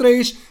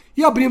 93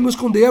 e abrimos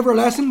com The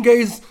Everlasting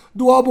Gaze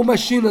do álbum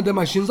Machine and the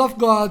Machines of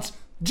Gods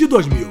de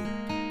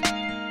 2000.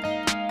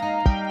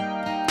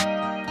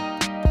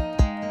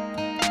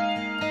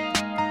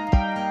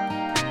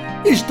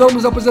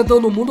 Estamos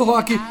apresentando o Mundo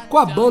Rock com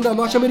a banda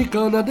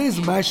norte-americana The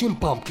Smashing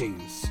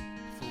Pumpkins.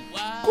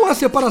 Com a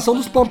separação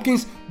dos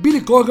Pumpkins, Billy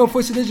Corgan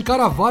foi se dedicar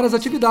a várias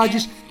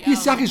atividades e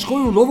se arriscou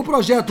em um novo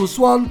projeto, o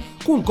Swan,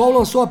 com o qual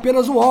lançou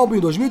apenas um álbum em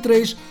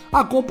 2003,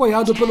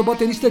 acompanhado pelo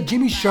baterista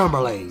Jimmy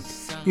Chamberlain.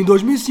 Em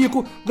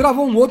 2005,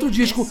 gravou um outro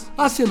disco,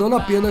 assinando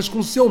apenas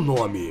com seu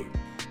nome.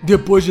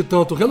 Depois de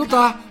tanto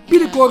relutar,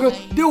 Billy Corgan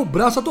deu o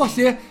braço a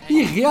torcer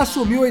e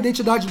reassumiu a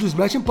identidade dos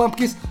Smashing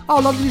Pumpkins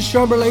ao lado de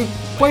Chamberlain,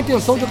 com a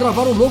intenção de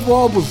gravar um novo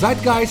álbum,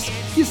 Zeitgeist,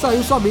 que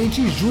saiu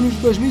somente em julho de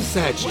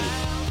 2007.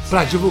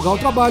 Para divulgar o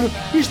trabalho,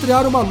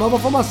 estrearam uma nova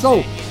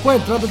formação, com a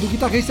entrada do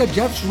guitarrista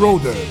Jeff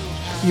Schroeder.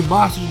 Em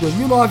março de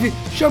 2009,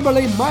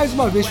 Chamberlain mais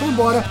uma vez foi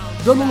embora,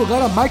 dando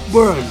lugar a Mike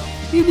Byrne,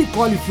 e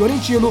Nicole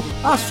Fiorentino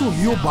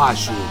assumiu o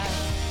baixo.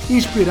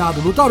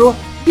 Inspirado no tarô,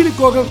 Billy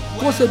Corgan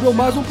concebeu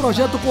mais um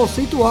projeto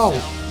conceitual,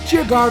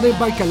 Teargarden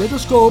by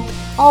Kaleidoscope,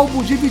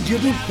 álbum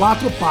dividido em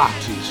 4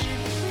 partes.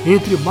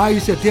 Entre maio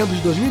e setembro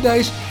de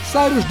 2010,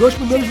 saíram os 2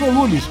 primeiros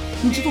volumes,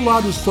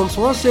 intitulados Songs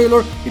for a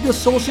Sailor e The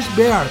Solstice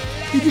Bear,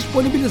 e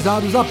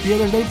disponibilizados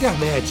apenas na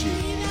internet.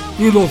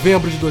 Em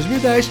novembro de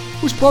 2010,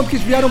 os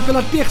Pumpkins vieram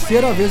pela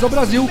 3ª vez ao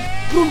Brasil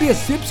para um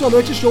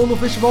decepcionante show no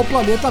Festival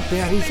Planeta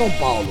Terra em São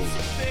Paulo.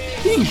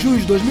 Em junho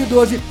de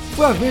 2012,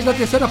 foi a vez da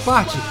 3ª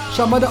parte,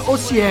 chamada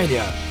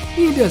Oceania.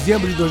 E em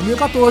dezembro de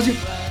 2014,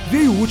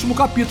 veio o último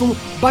capítulo,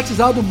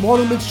 batizado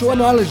Monument to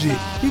Analogy,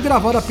 e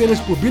gravado apenas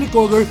por Billy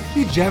Corgan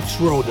e Jeff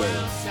Schroeder.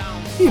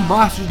 Em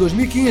março de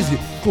 2015,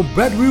 com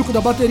Brad Wilco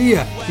da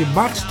bateria e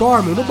Mark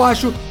Stormer no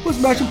baixo, os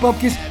Smashing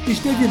Pumpkins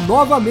esteve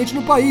novamente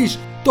no país,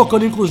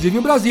 tocando inclusive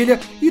em Brasília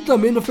e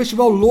também no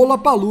festival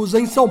Lollapalooza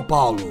em São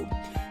Paulo.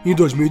 Em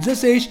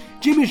 2016,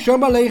 Jimmy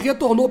Chamberlain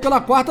retornou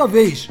pela 4ª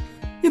vez,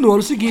 e no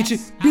ano seguinte,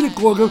 Billy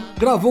Corgan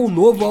gravou um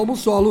novo álbum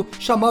solo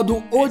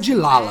chamado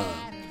Odilala.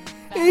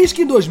 Eis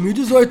que em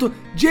 2018,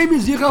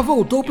 James Iha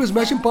voltou para os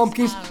Smashing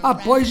Pumpkins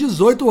após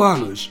 18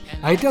 anos.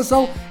 A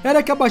intenção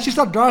era que a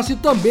baixista Darcy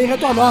também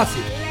retornasse,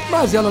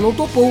 mas ela não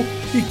topou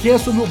e quem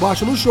assumiu o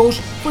baixo nos shows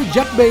foi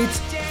Jack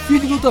Bates,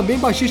 filho do também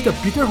baixista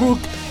Peter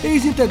Hook,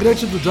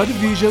 ex-integrante do Joy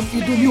Division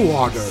e do New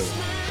Order.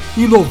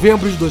 Em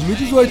novembro de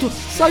 2018,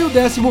 saiu o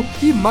 10º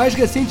e mais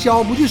recente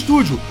álbum de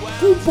estúdio,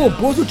 com o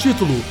pomposo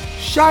título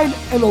Shine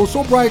and Oh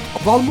So Bright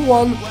Volume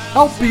 1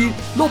 LP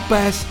No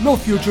Past, No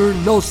Future,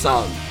 No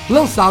Sun,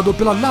 lançado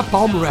pela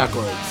Napalm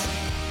Records.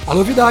 A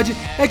novidade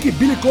é que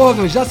Billy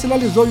Corgan já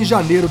sinalizou em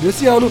janeiro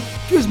desse ano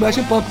que o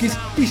Smashing Pumpkins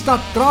está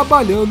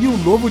trabalhando em um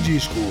novo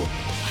disco.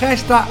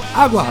 Resta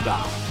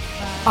aguardar.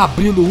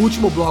 Abrindo o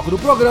último bloco do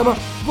programa,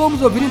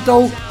 vamos ouvir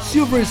então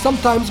Silver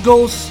Sometimes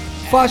Goes,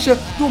 faixa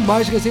do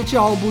mais recente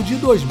álbum de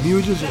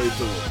 2018.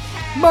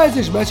 Mais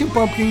Smashing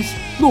Pumpkins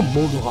no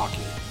Mundo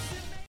Rock.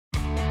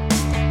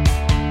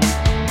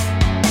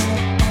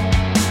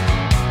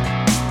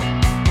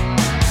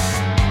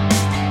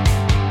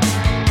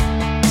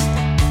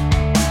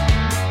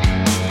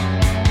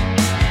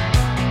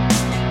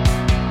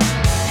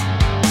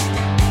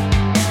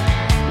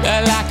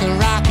 Like a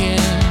rocket,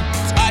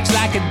 touch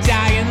like a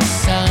dying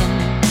sun.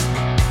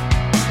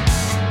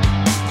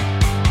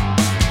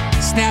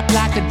 Snap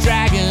like a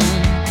dragon,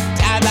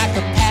 dive like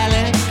a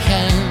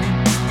pelican.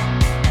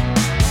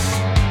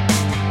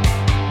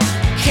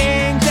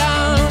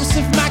 Kingdoms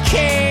of my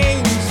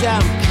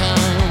kingdom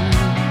come.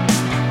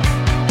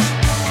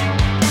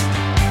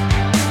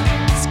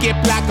 Skip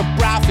like a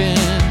prophet,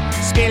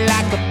 spit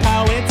like a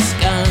poet's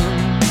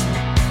gun.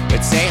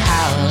 But say,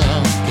 how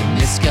long can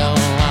this go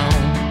on?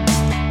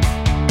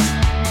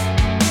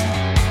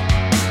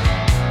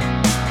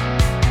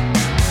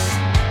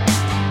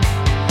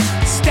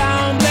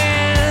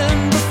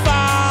 Stumbling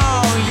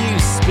before you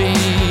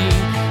speak,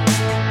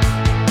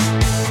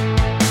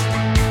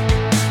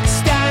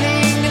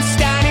 stunning and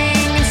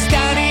stunning and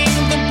stunning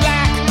the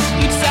black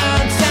you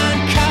turn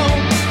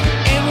cold,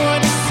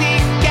 inward to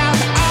seek out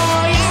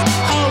all your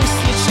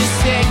hostess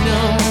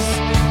signals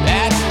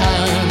that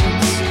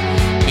hunts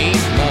me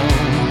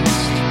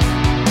most.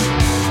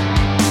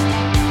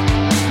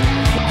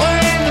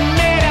 We're in the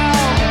middle,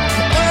 goes.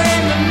 We're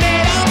in the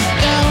middle,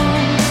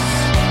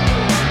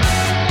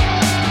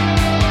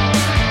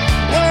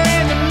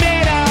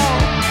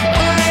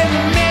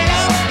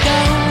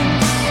 goes.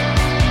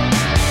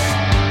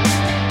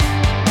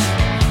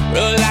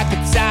 Rule like a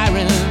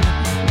tyrant,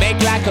 make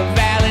like a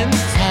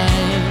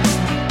valentine.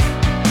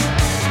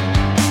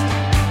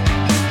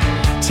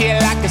 Tear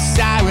like a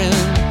siren,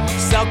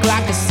 soak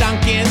like a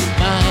sunken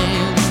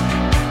mine.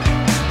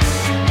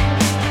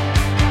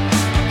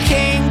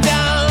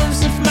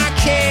 Kingdoms of my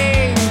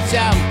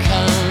kingdom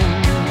come.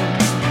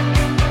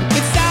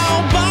 It's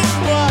all but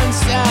one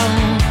song.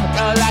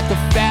 Roll like a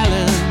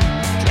felon,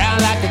 drown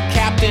like a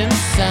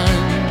captain's son.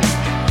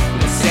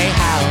 Let's say,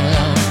 how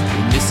long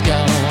can this go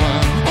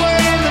on?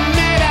 We're in the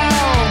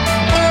middle,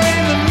 goes. We're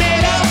in the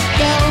middle,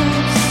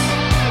 goes.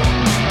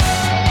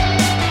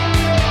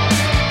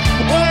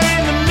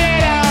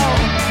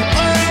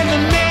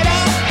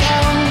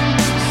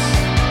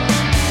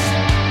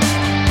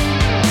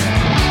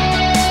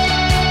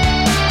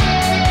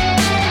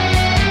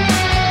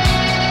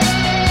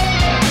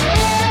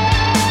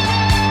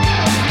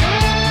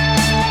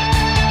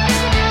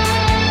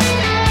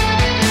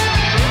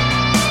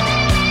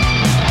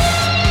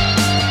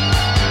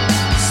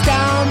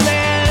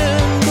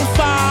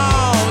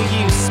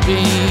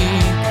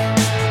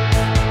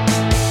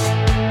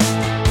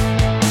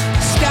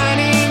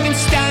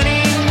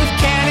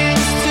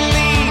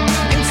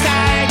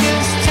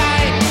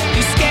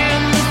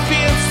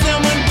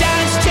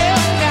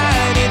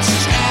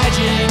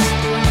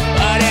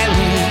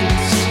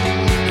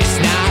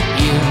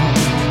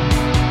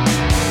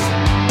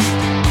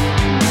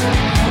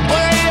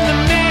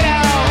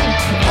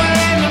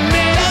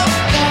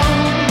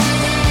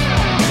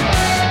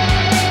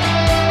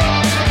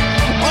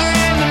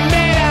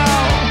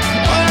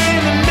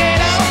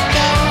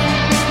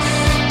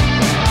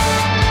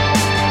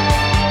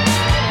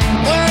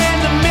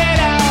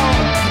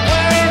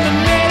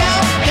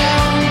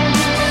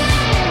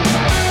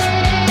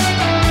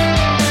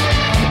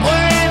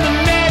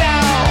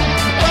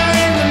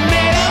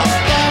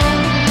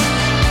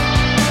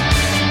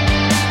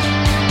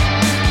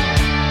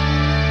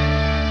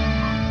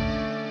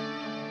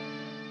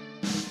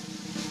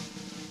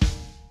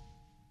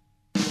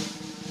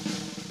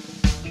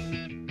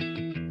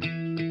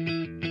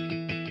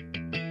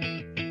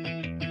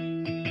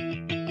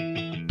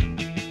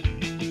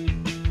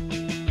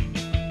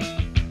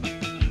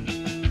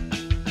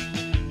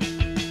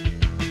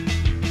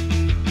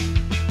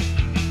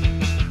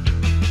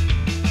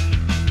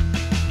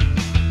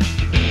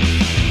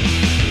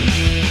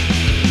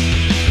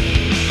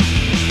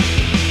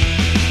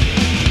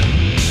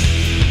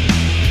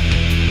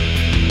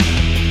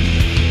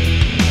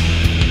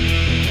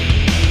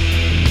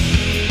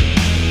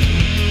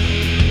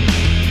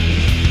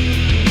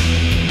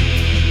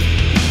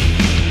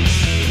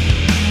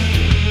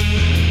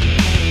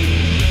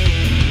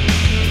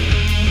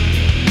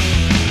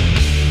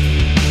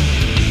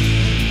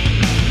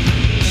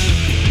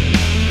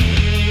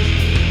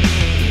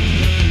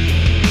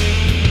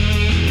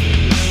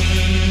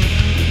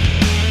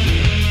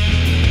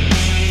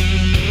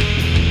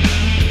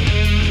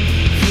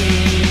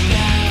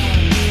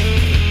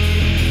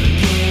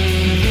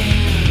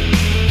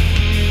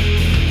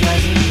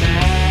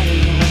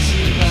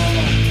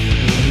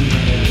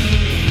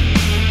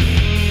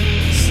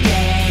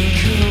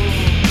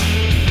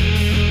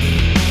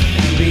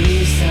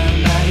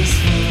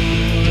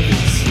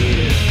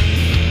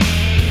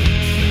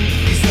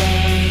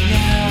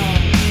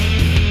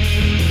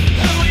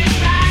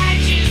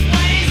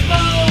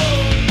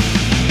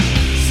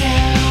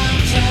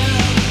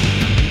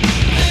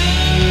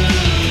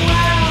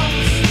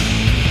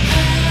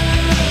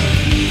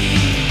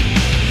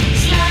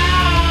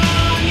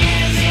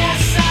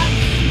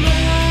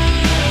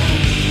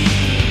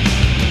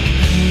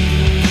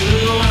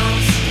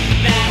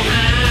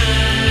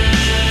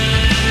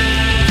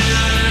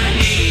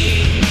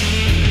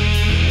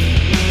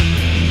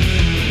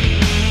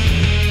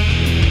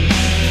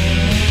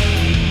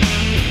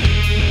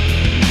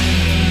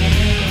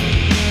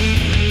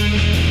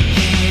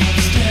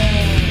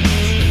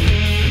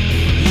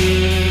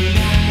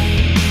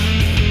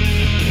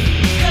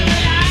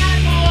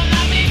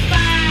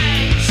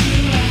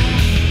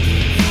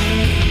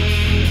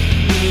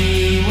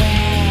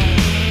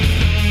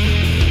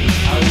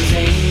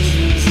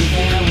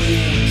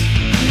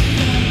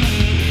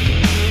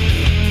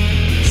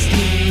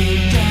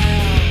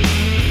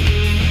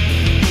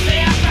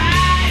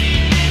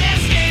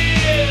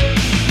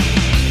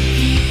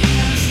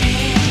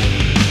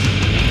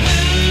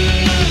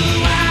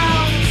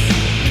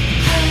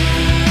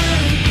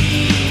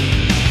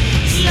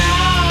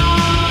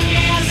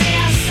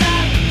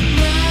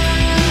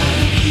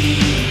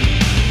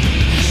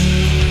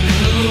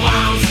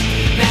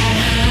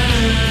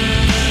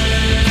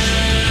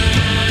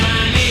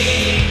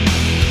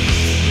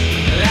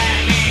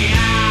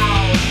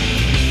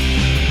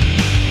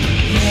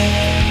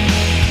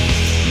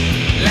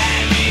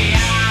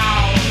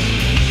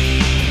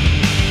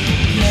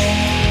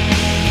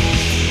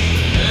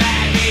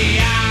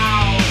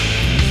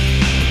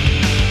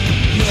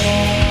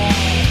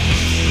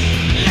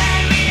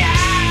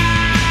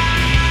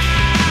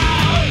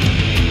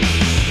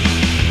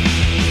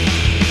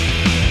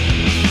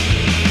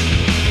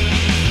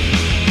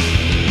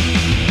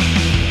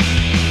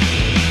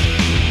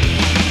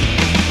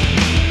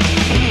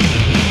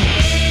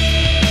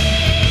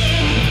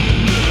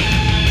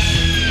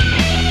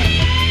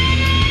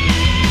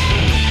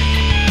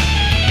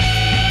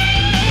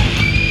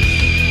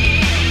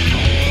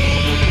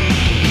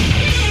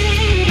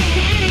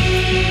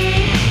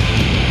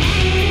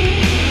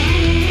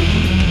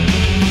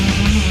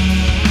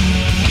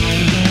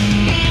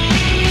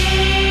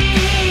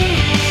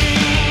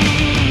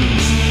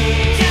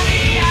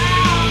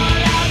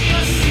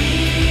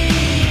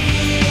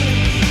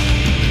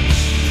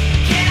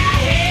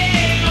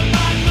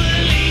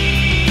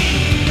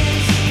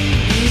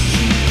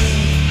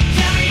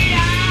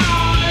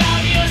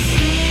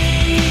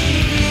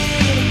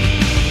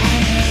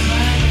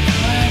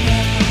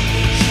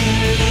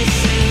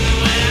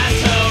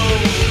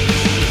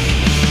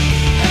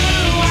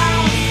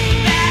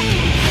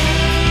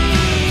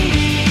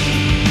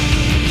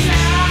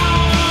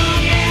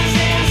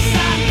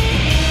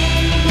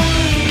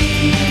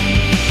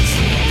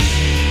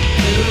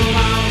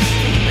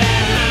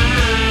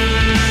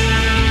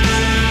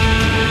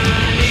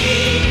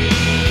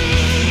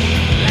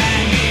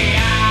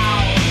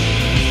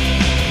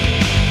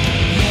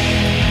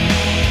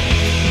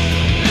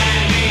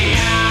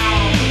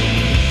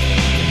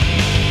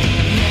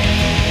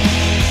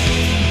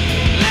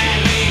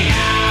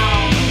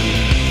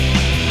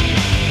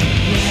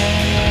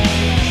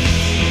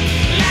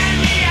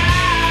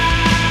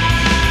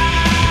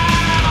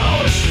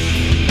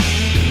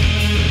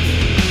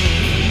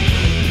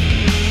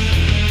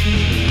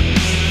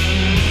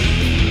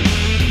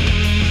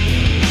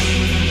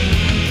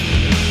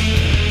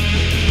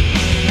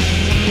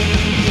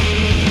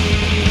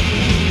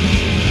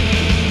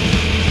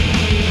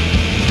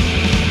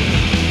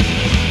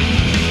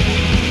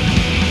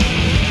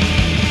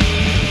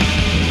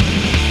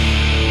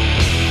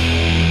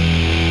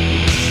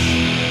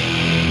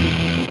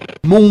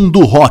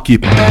 Mundo Rock.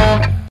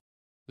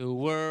 The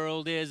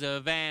world is a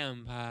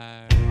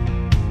vampire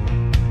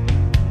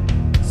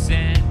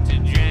sent to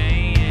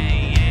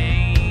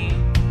drain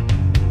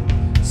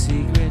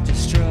secret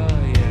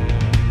destroyers,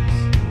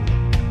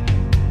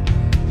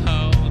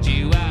 hold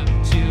you up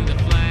to the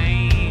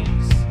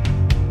flames.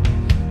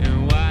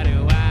 And what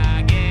do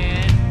I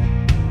get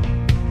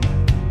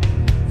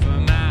for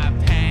my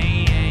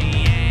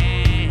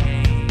pain?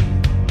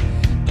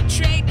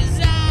 Betrayed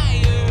desires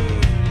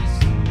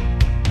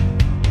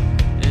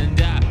and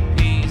a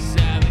piece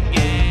of the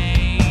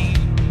game.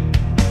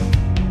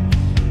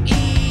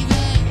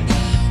 Even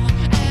though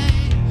I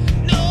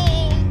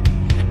know,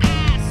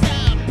 I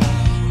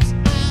suppose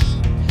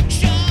I'll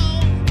show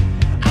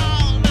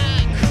all my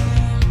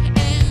cruel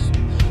and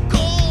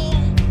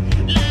cold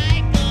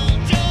like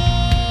old Joe.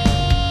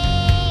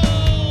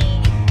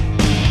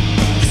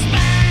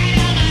 Despite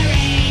all my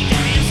rage,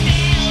 I am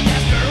still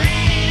just a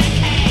rat in a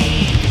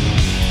cage.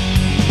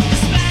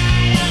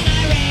 Despite all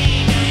my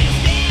rage, I am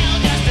still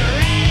just a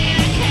rat in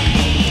a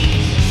cage.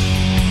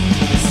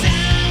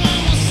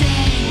 Someone will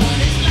say what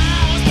is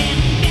lost can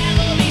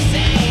never be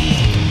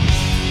saved.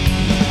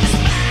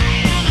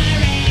 Despite all my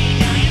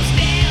rage, I am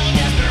still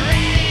just a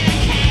rat in a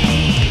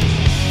cage.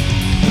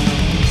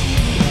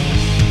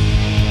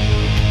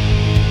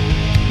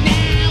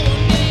 Now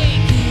I'm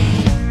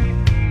naked,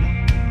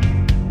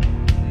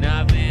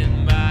 nothing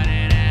but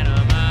an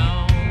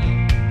animal.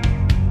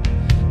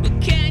 But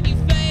can you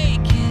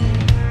fake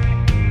it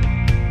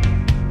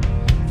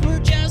for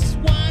just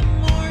one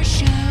more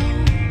show?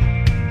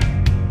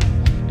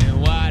 And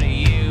what do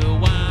you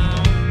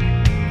want?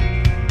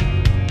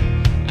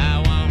 I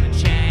wanna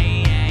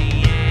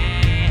change.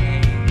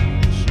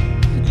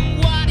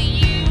 What do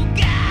you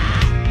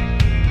got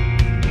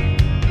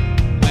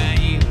when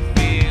you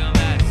feel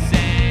the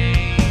same?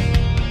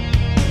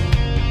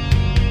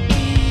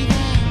 Even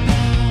though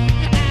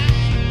I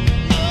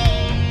know,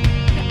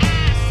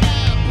 I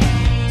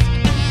suppose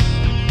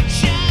I'll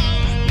show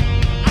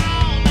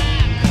all my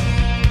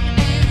cruel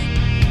and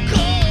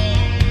cold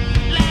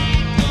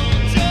like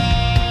old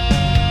Joe.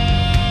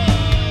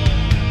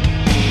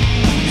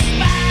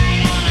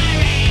 Despite all my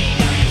rage, I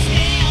am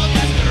still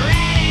just a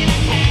rat in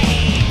a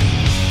cage.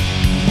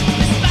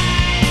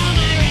 Despite all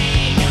my rage,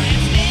 I am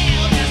still just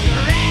a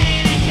rat in a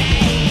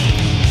cage.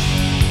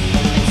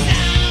 And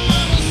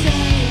someone will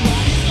say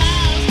what is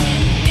lost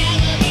can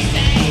never be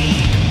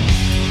saved.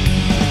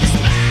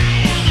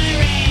 Despite all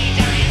my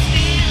rage, I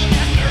am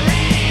still just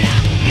a rat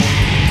in a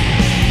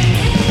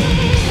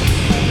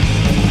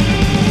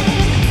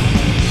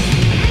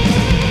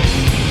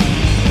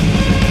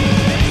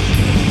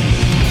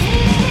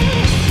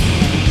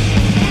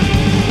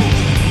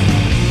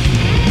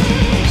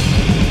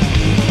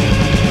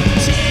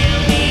Tell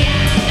me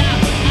I'm the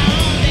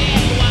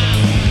only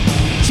one.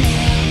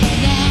 Tell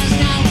me there's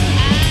no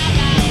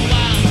other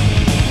one.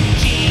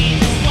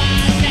 Jesus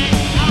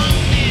wasn't on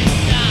this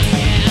song,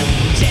 yeah.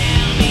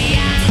 Tell me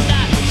I'm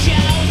the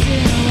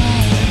chosen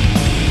one.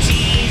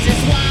 Jesus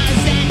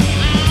wasn't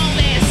on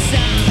this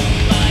song,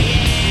 but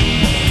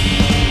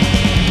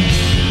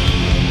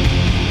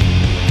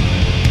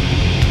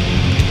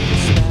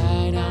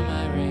despite all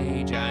my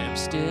rage, I am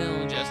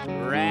still just a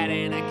rat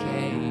in a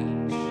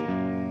cage.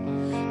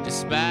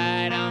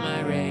 Despite all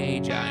my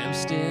rage, I am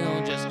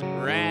still just a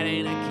rat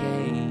in a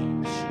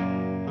cage.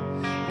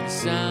 And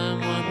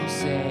someone will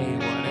say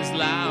what is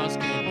lost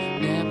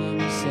can never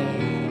be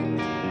saved.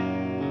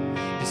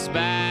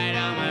 Despite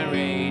all my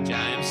rage,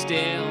 I am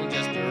still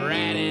just a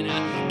rat in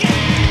a cage.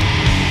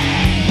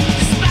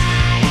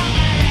 Despite all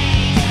my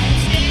rage, I am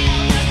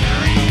still just a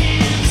rat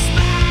in a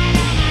Despite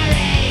all my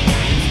rage,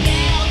 I am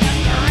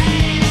still just a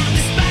rat in a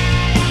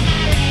Despite all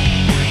my rage,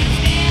 I am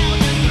still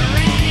just a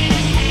rat in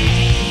a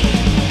cage.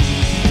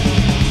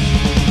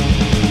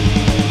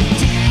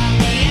 Tell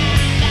me I'm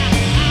the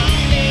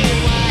only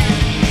one.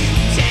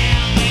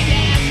 Tell me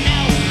there's no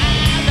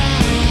other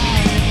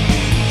one.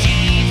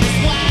 Jesus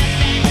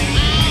wasn't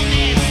on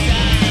this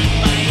song,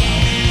 but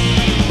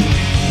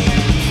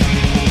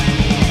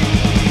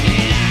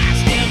and I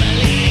still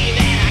believe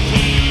that I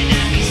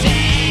cannot be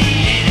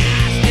saved. And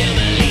I still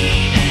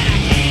believe that I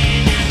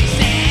cannot be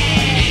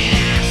saved. And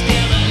I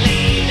still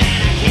believe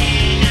that I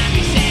cannot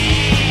be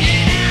saved.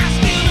 And I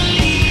still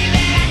believe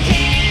that I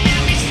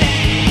cannot be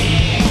saved.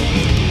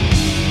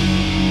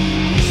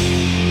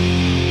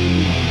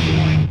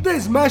 The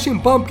Smashing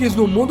Pumpkins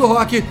no Mundo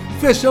Rock.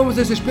 Fechamos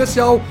esse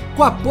especial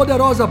com a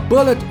poderosa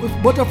Bullet with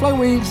Butterfly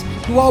Wings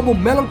do álbum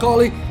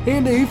Melancholy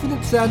and the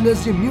Infinite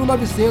Sadness de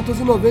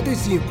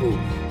 1995.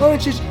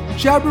 Antes,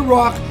 Cherry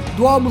Rock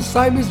do álbum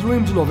Simon's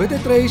Dream de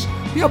 93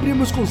 e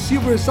abrimos com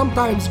Silver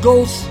Sometimes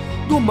Ghosts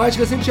do mais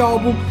recente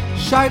álbum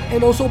Shine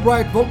and Also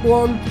Bright Vol.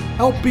 1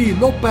 LP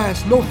No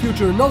Past, No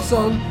Future, No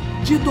Sun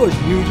de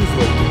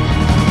 2018.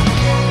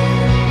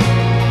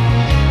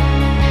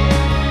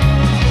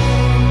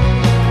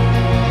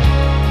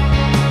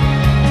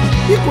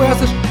 E com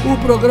essas, o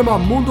programa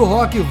Mundo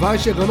Rock vai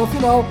chegando ao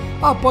final,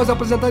 após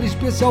apresentar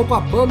especial com a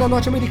banda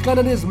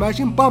norte-americana The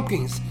Smashing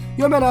Pumpkins.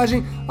 em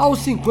homenagem aos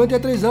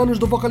 53 anos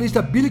do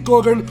vocalista Billy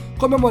Corgan,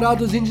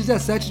 comemorados em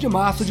 17 de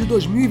março de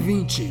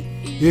 2020.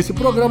 Esse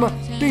programa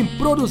tem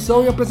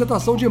produção e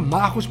apresentação de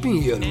Marcos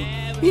Pinheiro.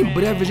 Em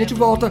breve a gente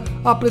volta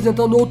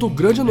apresentando outro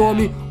grande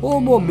nome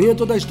ou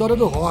momento da história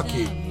do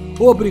rock.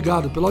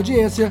 Obrigado pela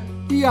audiência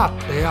e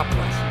até a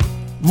próxima.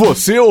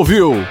 Você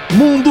ouviu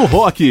Mundo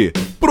Rock.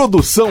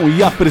 Produção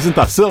e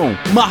apresentação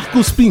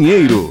Marcos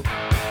Pinheiro.